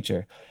just a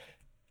feature.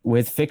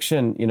 With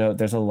fiction,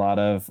 there's a lot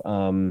of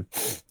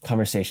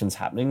conversations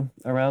happening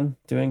around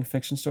doing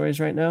fiction stories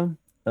right now.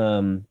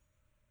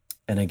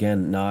 And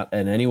again, not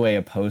in any way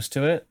opposed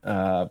to it,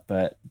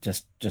 but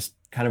just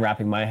kind of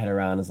wrapping my head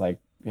around is like,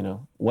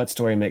 what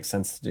story makes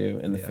sense to do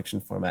in the fiction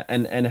format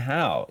and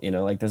how,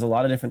 like there's a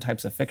lot of different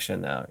types of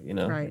fiction now,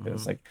 Right.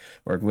 There's like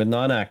working with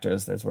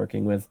non-actors, there's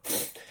working with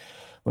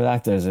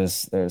actors,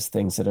 there's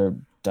things that are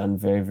done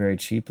very, very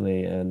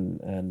cheaply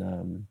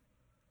and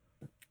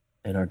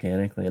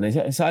organically.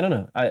 And so I don't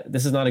know.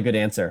 This is not a good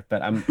answer,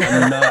 but I'm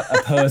not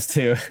opposed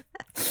to.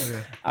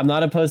 I'm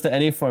not opposed to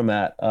any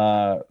format,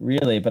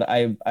 really. But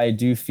I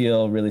do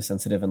feel really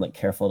sensitive and like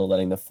careful to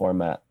letting the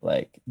format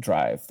like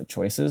drive the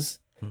choices.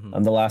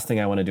 The last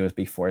thing I want to do is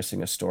be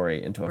forcing a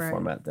story into a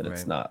format that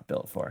it's not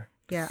built for.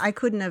 Yeah, I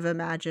couldn't have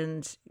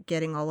imagined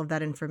getting all of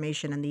that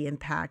information and the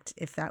impact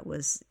if that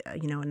was, a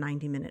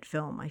 90-minute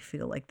film. I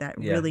feel like that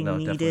really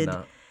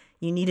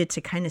you needed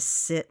to kind of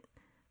sit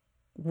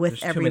with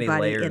There's too many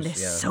everybody, layers, and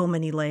there's so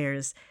many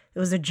layers. It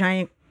was a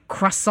giant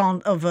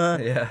croissant of a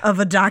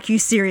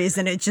docuseries,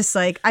 and it just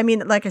like, I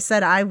mean, like I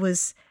said, I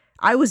was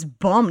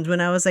bummed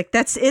when I was like,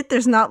 that's it.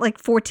 There's not like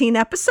 14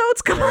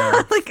 episodes. Come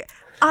on, like.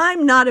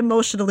 I'm not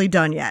emotionally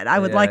done yet. I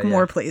would like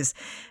more, please.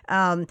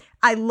 I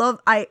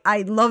love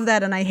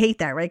that, and I hate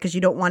that, right? Because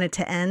you don't want it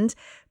to end.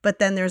 But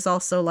then there's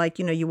also like,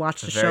 you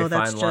watch the show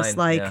that's just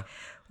like,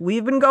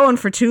 we've been going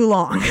for too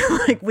long.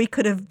 Like we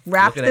could have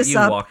wrapped this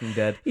up. Walking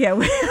Dead. Yeah,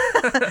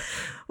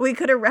 we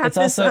could have wrapped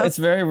this up. It's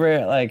very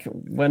rare. Like,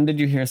 when did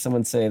you hear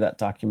someone say that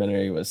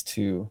documentary was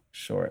too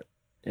short?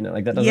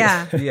 Like that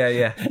doesn't.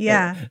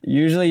 Yeah.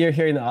 Usually you're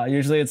hearing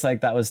usually it's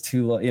like that was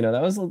too long.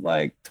 That was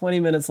like 20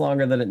 minutes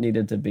longer than it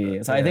needed to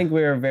be. So I think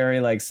we're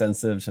very like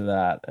sensitive to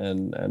that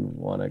and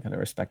want to kind of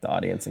respect the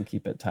audience and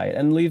keep it tight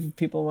and leave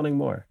people wanting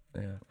more.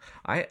 Yeah.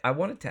 I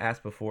wanted to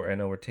ask before, I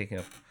know we're taking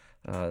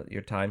up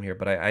your time here,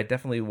 but I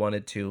definitely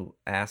wanted to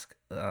ask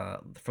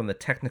from the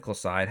technical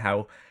side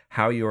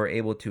how you were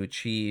able to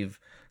achieve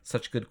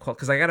such good quality,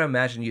 because I got to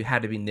imagine you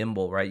had to be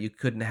nimble, right? You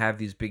couldn't have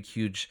these big,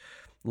 huge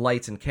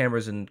lights and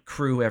cameras and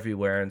crew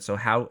everywhere, and so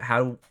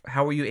how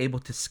were you able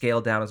to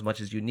scale down as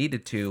much as you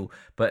needed to,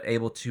 but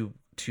able to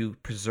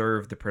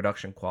preserve the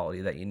production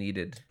quality that you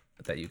needed,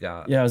 that you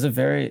got? Yeah, it was a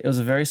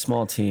very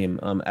small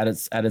team. At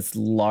its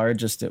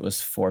largest, it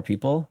was 4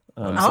 people.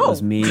 So it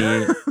was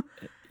me.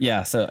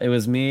 Yeah, so it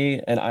was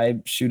me, and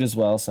I shoot as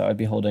well. So I'd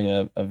be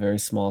holding a very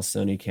small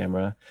Sony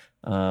camera,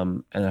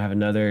 and I have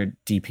another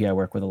DP I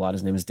work with a lot.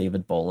 His name is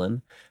David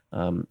Bolin.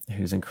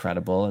 Who's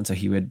incredible, and so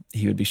he would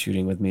be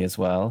shooting with me as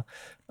well,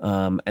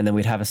 and then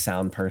we'd have a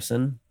sound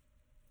person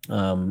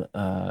who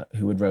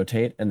would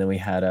rotate, and then we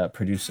had a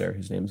producer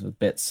whose name was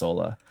Bit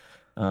Sola,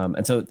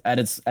 and so at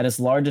its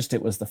largest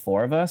it was the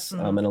 4 of us,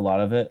 and a lot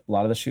of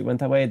the shoot went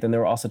that way. Then there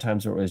were also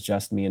times where it was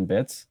just me and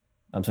Bits,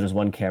 so there's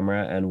one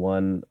camera and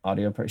one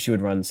audio she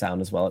would run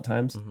sound as well at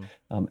times,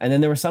 and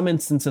then there were some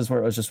instances where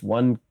it was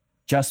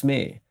just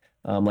me.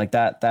 Like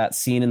that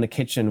scene in the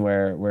kitchen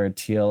where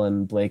Teal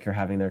and Blake are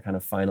having their kind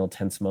of final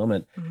tense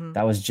moment.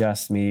 That was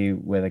just me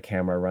with a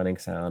camera running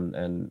sound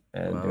and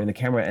doing the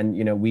camera. And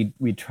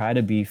we try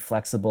to be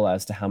flexible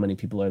as to how many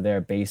people are there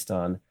based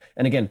on.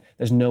 And again,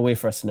 there's no way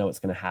for us to know what's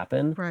going to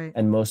happen. Right.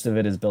 And most of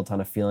it is built on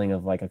a feeling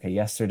of like, okay,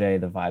 yesterday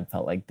the vibe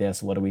felt like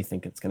this. What do we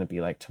think it's going to be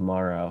like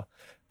tomorrow?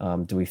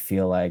 Do we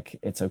feel like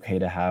it's okay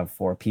to have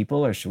 4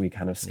 people, or should we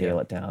kind of scale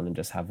it down and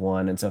just have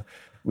 1? And so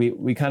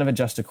we kind of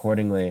adjust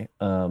accordingly.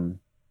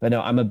 But no,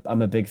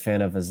 I'm a big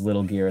fan of as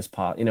little gear as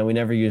possible. We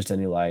never used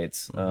any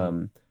lights.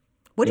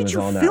 What did you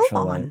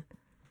film on?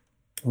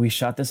 We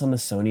shot this on the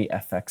Sony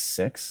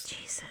FX6.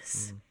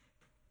 Jesus.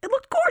 It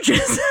looked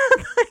gorgeous.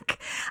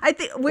 I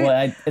think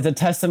it's a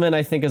testament,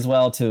 I think, as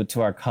well to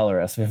our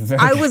colorists.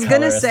 I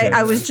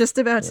was just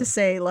about to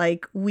say,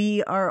 like,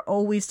 we are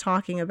always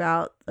talking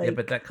about, like,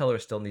 but that color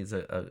still needs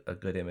a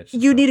good image.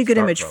 You need a good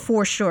image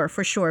for sure.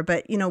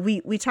 But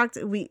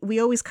we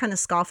always kind of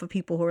scoff at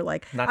people who are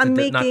like, not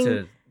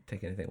to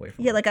take anything away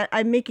from like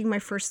I'm making my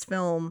first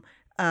film,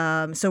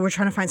 so we're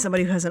trying to find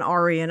somebody who has an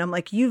ARRI, and I'm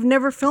like, you've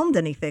never filmed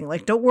anything,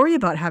 like, don't worry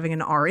about having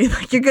an ARRI.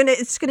 Like,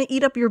 it's gonna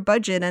eat up your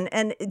budget,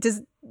 and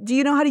do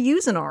you know how to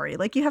use an ARRI?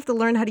 Like, you have to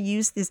learn how to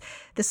use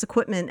this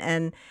equipment.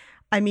 And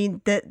I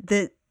mean,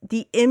 the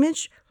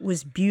image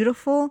was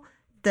beautiful.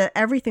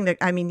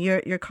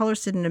 Your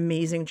colors did an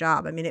amazing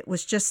job. I mean, it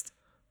was just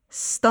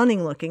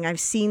stunning looking. I've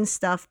seen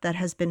stuff that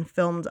has been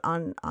filmed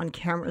on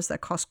cameras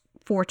that cost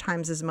 4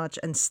 times as much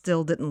and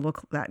still didn't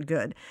look that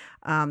good.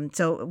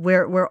 So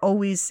we're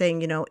always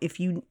saying, if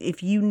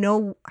you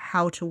know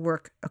how to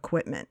work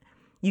equipment,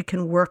 you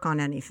can work on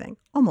anything,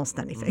 almost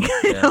anything.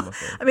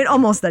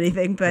 Almost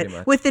anything,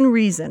 but within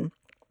reason,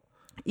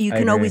 you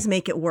can always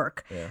make it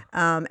work. Yeah.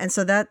 And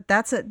so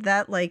that's I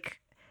don't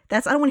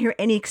want to hear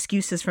any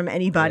excuses from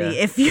anybody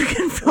if you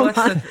can film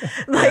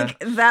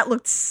that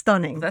looked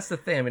stunning. That's the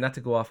thing. I mean, not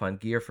to go off on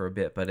gear for a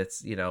bit, but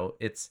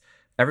it's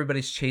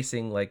everybody's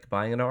chasing like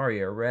buying an ARRI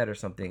or a Red or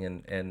something,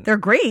 and they're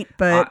great,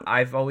 but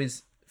I've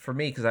always, for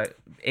me, because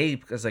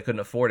I couldn't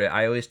afford it,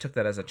 I always took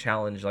that as a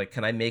challenge. Like,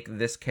 can I make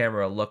this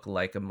camera look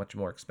like a much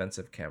more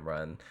expensive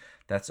camera? And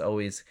that's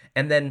always,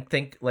 and then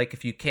think like,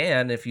 if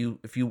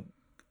you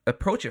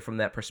approach it from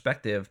that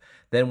perspective,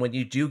 then when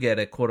you do get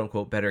a quote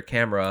unquote better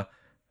camera,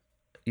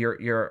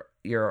 you're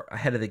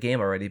ahead of the game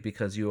already,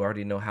 because you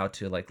already know how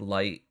to like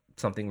light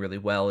something really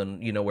well,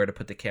 and you know where to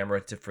put the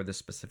camera for this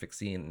specific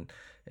scene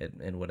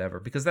and whatever.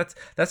 Because that's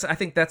I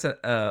think that's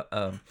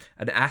an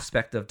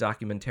aspect of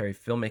documentary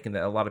filmmaking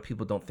that a lot of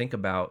people don't think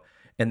about,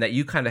 and that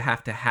you kind of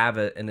have to have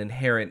an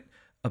inherent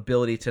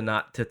ability to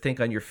not to think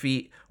on your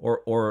feet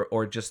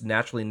or just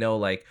naturally know,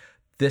 like,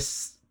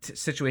 this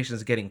situation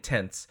is getting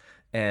tense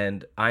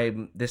and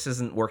this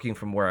isn't working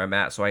from where I'm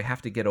at, so I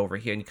have to get over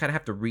here. And you kind of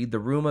have to read the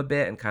room a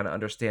bit and kind of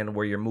understand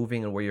where you're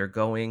moving and where you're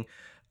going,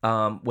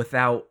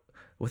 without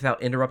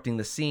interrupting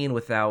the scene,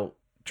 without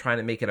trying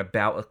to make it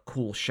about a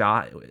cool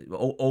shot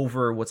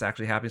over what's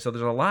actually happening. So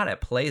there's a lot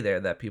at play there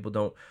that people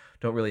don't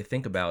really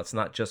think about. It's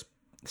not just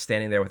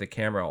standing there with a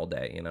camera all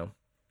day, you know?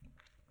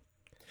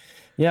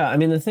 Yeah, I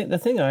mean, the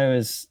thing I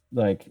always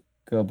like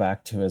go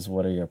back to is,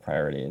 what are your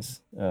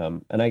priorities?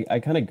 And I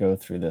kind of go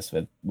through this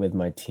with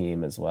my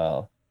team as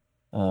well,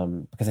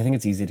 because I think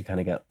it's easy to kind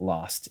of get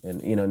lost.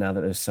 And now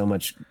that there's so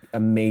much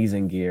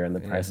amazing gear and the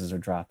prices are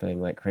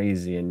dropping like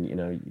crazy, and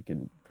you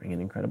can bring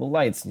in incredible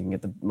lights and you can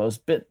get the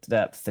most bit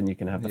depth and you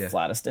can have the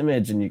flattest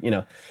image and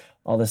you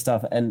all this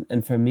stuff.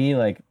 And for me,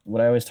 like,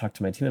 what I always talk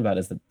to my team about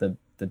is that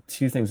the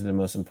two things that are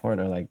most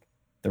important are like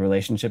the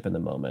relationship and the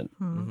moment.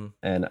 Mm-hmm.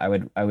 And I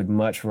would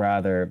much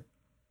rather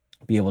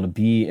be able to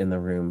be in the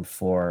room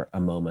for a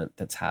moment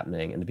that's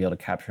happening and to be able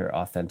to capture it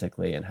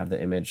authentically and have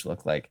the image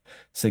look like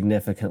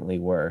significantly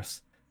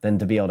worse than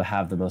to be able to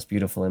have the most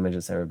beautiful image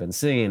that's ever been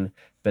seen,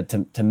 but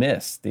to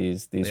miss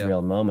these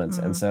real moments.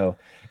 Mm-hmm.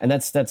 And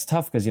that's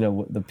tough, because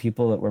the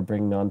people that we're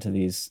bringing on to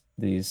these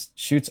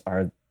shoots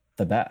are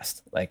the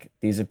best. Like,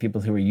 these are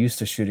people who are used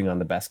to shooting on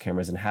the best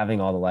cameras and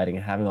having all the lighting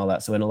and having all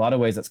that. So in a lot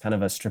of ways, that's kind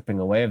of a stripping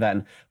away of that.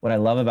 And what I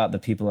love about the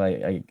people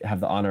I have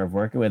the honor of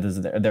working with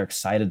is they're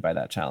excited by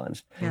that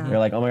challenge. Yeah. They're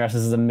like, oh my gosh,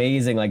 this is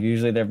amazing. Like,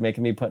 usually they're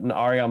making me put an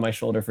Ari on my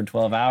shoulder for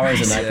 12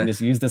 hours and I can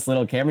just use this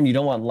little camera, and you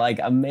don't want like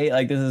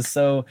this is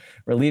so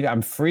relieving.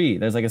 I'm free.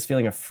 There's like this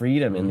feeling of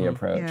freedom in the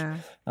approach. Yeah.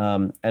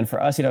 And for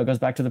us, it goes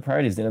back to the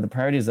priorities. The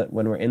priorities that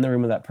when we're in the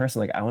room with that person,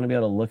 like, I want to be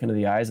able to look into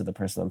the eyes of the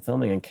person I'm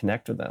filming and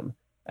connect with them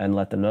and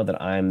let them know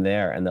that I'm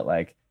there, and that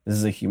like this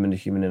is a human to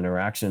human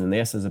interaction. And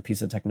yes, there's a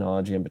piece of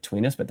technology in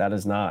between us, but that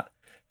is not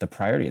the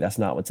priority. That's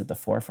not what's at the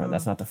forefront.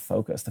 That's not the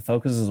focus. The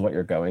focus is what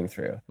you're going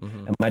through.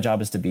 And my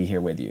job is to be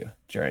here with you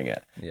during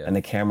it. Yeah. And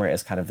the camera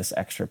is kind of this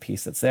extra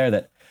piece that's there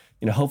that,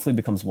 hopefully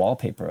becomes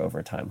wallpaper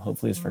over time,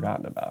 hopefully is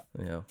forgotten about.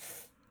 Yeah.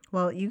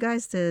 Well, you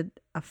guys did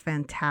a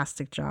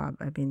fantastic job.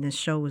 I mean, this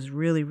show was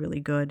really, really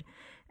good.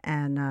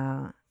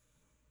 And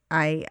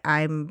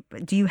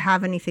do you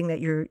have anything that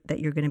you're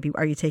going to be,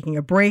 are you taking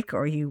a break,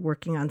 or are you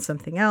working on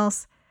something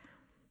else?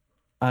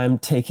 I'm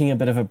taking a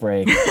bit of a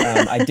break.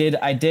 I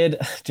did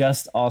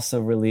just also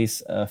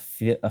release a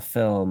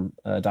film,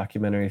 a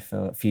documentary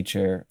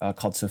feature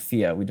called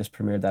Sophia. We just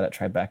premiered that at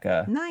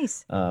Tribeca.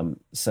 Nice.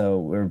 So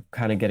we're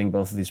kind of getting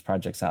both of these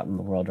projects out in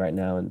the world right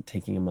now and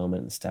taking a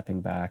moment and stepping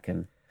back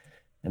and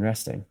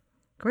resting.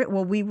 Great.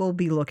 Well, we will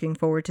be looking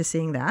forward to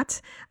seeing that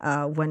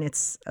when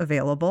it's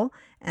available,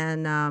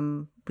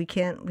 and we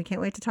can't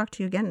wait to talk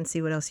to you again and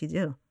see what else you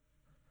do.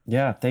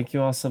 Yeah, thank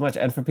you all so much.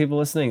 And for people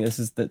listening, this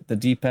is the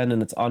Deep End,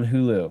 and it's on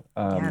Hulu.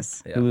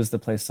 Yes, Hulu is the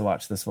place to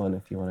watch this one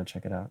if you want to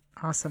check it out.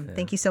 Awesome. Yeah.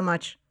 Thank you so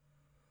much.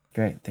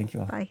 Great. Thank you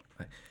all. Bye.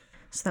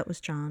 So that was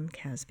John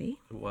Casby.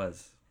 It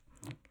was.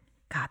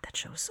 God, that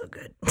show was so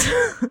good.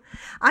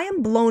 I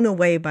am blown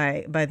away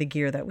by the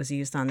gear that was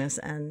used on this,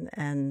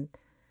 and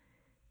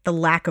the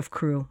lack of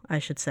crew, I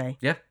should say.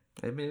 Yeah.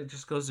 I mean, it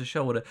just goes to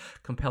show what a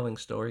compelling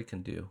story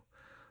can do.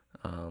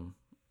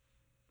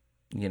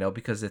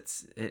 Because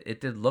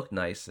it did look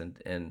nice,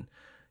 and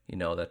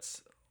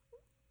that's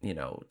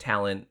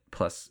talent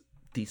plus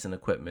decent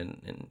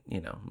equipment, and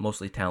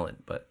mostly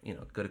talent, but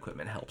good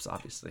equipment helps,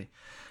 obviously.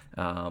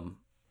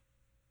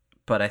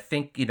 But I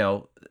think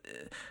there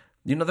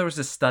was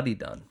a study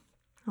done.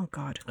 Oh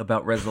God.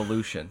 About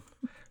resolution,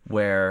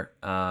 where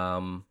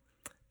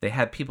they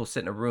had people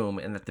sit in a room,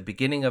 and at the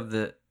beginning of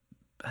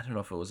I don't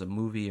know if it was a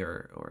movie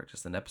or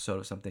just an episode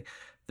of something,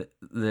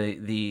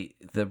 the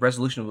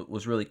resolution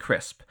was really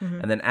crisp.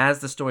 And then as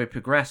the story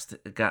progressed,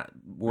 it got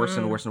worse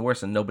and worse and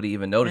worse, and nobody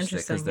even noticed it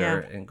because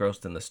they're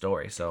engrossed in the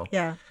story. So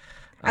yeah,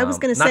 I was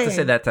going to say, not to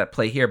say that's at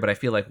play here, but I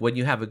feel like when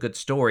you have a good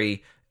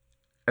story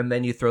and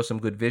then you throw some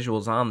good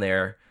visuals on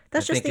there,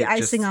 that's just the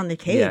icing on the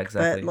cake. Yeah,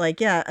 exactly.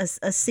 But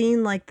a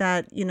scene like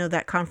that,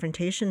 that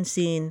confrontation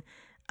scene,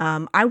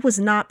 I was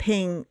not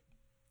paying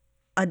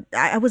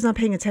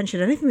attention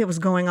to anything that was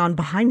going on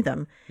behind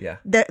them. Yeah.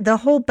 The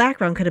whole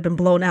background could have been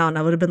blown out, and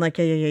I would have been like,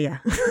 yeah.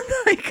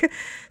 Like,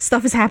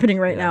 stuff is happening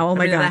right now. Oh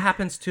my God. That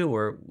happens too,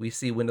 where we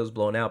see windows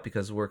blown out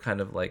because we're kind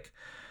of like,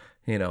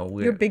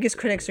 your biggest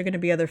critics are going to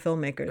be other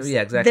filmmakers.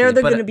 Yeah, exactly. They're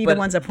going to be the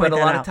ones that point that out.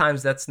 But a lot of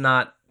times that's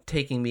not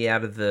taking me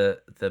out of the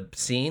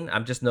scene.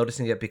 I'm just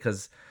noticing it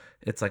because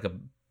it's like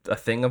a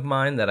thing of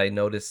mine that I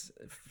notice.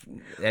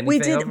 We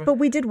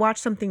did watch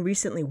something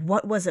recently.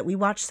 What was it? We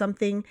watched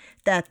something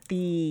that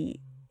the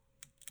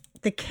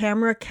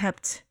camera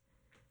kept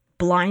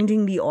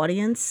blinding the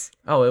audience.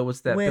 Oh, it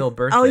was that Bill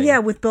Burr thing. Oh yeah,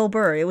 with Bill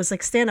Burr. It was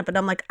like stand up, and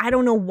I'm like, I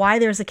don't know why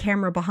there's a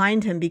camera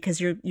behind him, because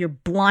you're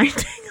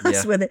blinding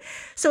us with it.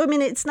 So I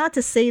mean, it's not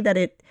to say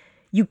that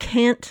you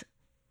can't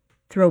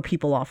throw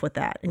people off with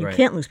that, and you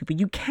can't lose people.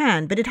 You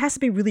can, but it has to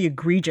be really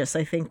egregious.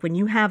 I think when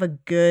you have a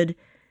good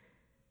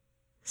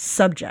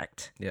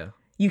subject,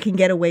 you can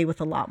get away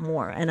with a lot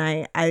more. And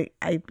I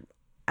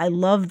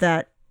love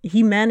that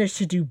he managed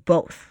to do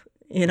both.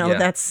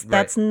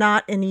 That's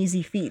not an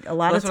easy feat. A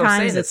lot of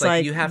times it's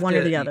like you have one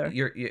or the other.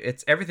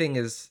 Everything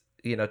is,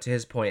 to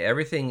his point,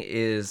 everything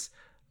is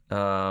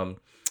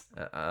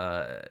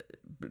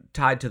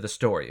tied to the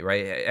story,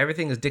 right?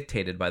 Everything is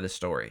dictated by the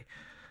story.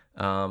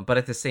 But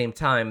at the same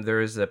time,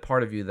 there is a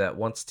part of you that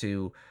wants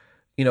to,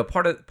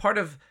 part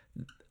of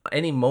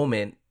any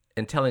moment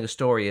in telling a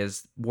story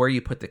is where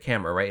you put the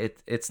camera, right?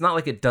 It's not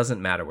like it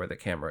doesn't matter where the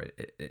camera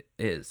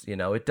is,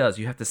 it does.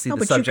 You have to see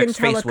the subject's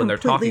face when they're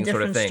talking,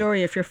 sort of thing.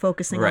 Story if you're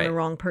focusing on the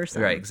wrong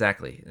person. Right,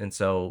 exactly. And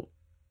so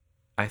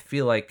I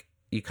feel like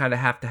you kind of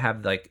have to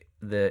have like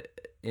the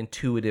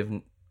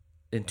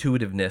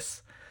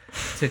intuitiveness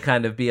to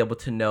kind of be able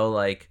to know,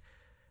 like,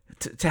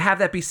 to have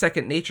that be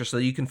second nature so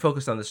that you can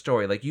focus on the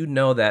story. Like,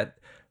 that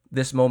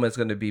this moment is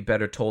going to be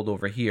better told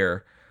over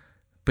here,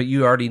 but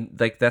you already,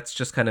 like, that's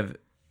just kind of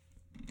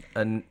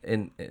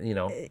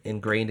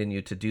ingrained in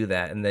you to do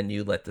that, and then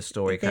you let the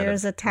story kind of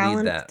there's a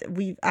talent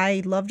lead that.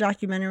 I love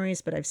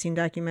documentaries, but I've seen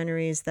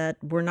documentaries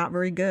that were not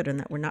very good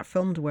and that were not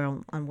filmed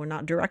well and were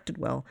not directed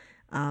well.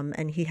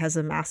 And he has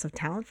a massive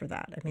talent for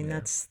that. I mean,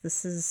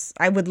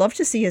 I would love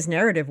to see his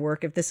narrative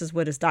work if this is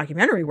what his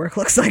documentary work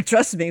looks like.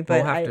 Trust me,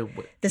 but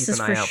this is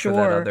for sure. For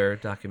that other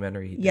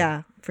documentary he did.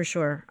 Yeah, for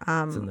sure.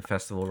 It's in the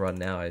festival run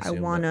now. I assume.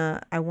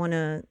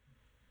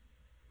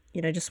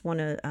 Just want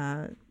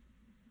to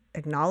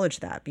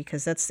acknowledge that,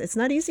 because it's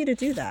not easy to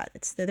do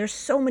that. There's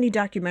so many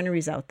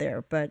documentaries out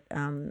there, but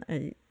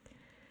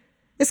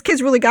this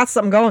kid's really got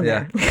something going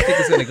there. I think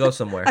it's going to go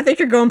somewhere. I think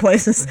you're going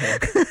places.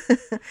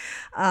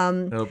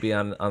 It'll be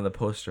on the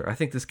poster. I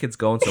think this kid's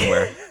going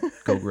somewhere.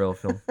 Go Gorilla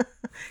Film.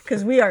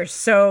 Because we are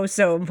so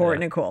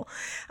important and cool.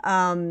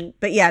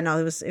 But yeah, no,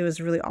 it was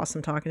really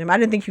awesome talking to him. I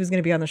didn't think he was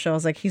going to be on the show. I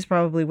was like, he's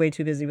probably way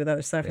too busy with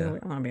other stuff. I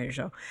don't want to be on your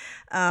show.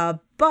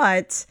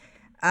 But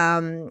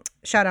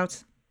shout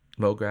outs.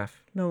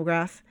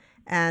 MoGraph.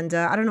 And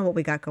I don't know what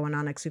we got going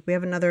on next week. We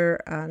have another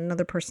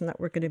person that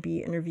we're going to be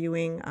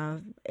interviewing,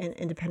 an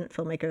independent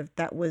filmmaker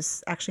that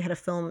actually had a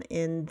film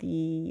in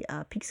the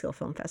Peekskill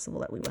Film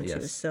Festival that we went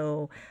to.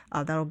 So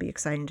that'll be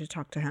exciting to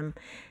talk to him.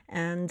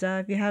 And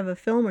if you have a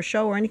film or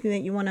show or anything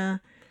that you want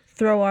to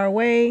throw our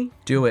way,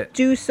 do it.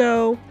 Do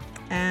so.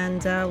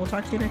 And we'll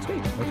talk to you next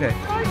week. Okay.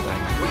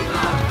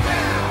 Bye.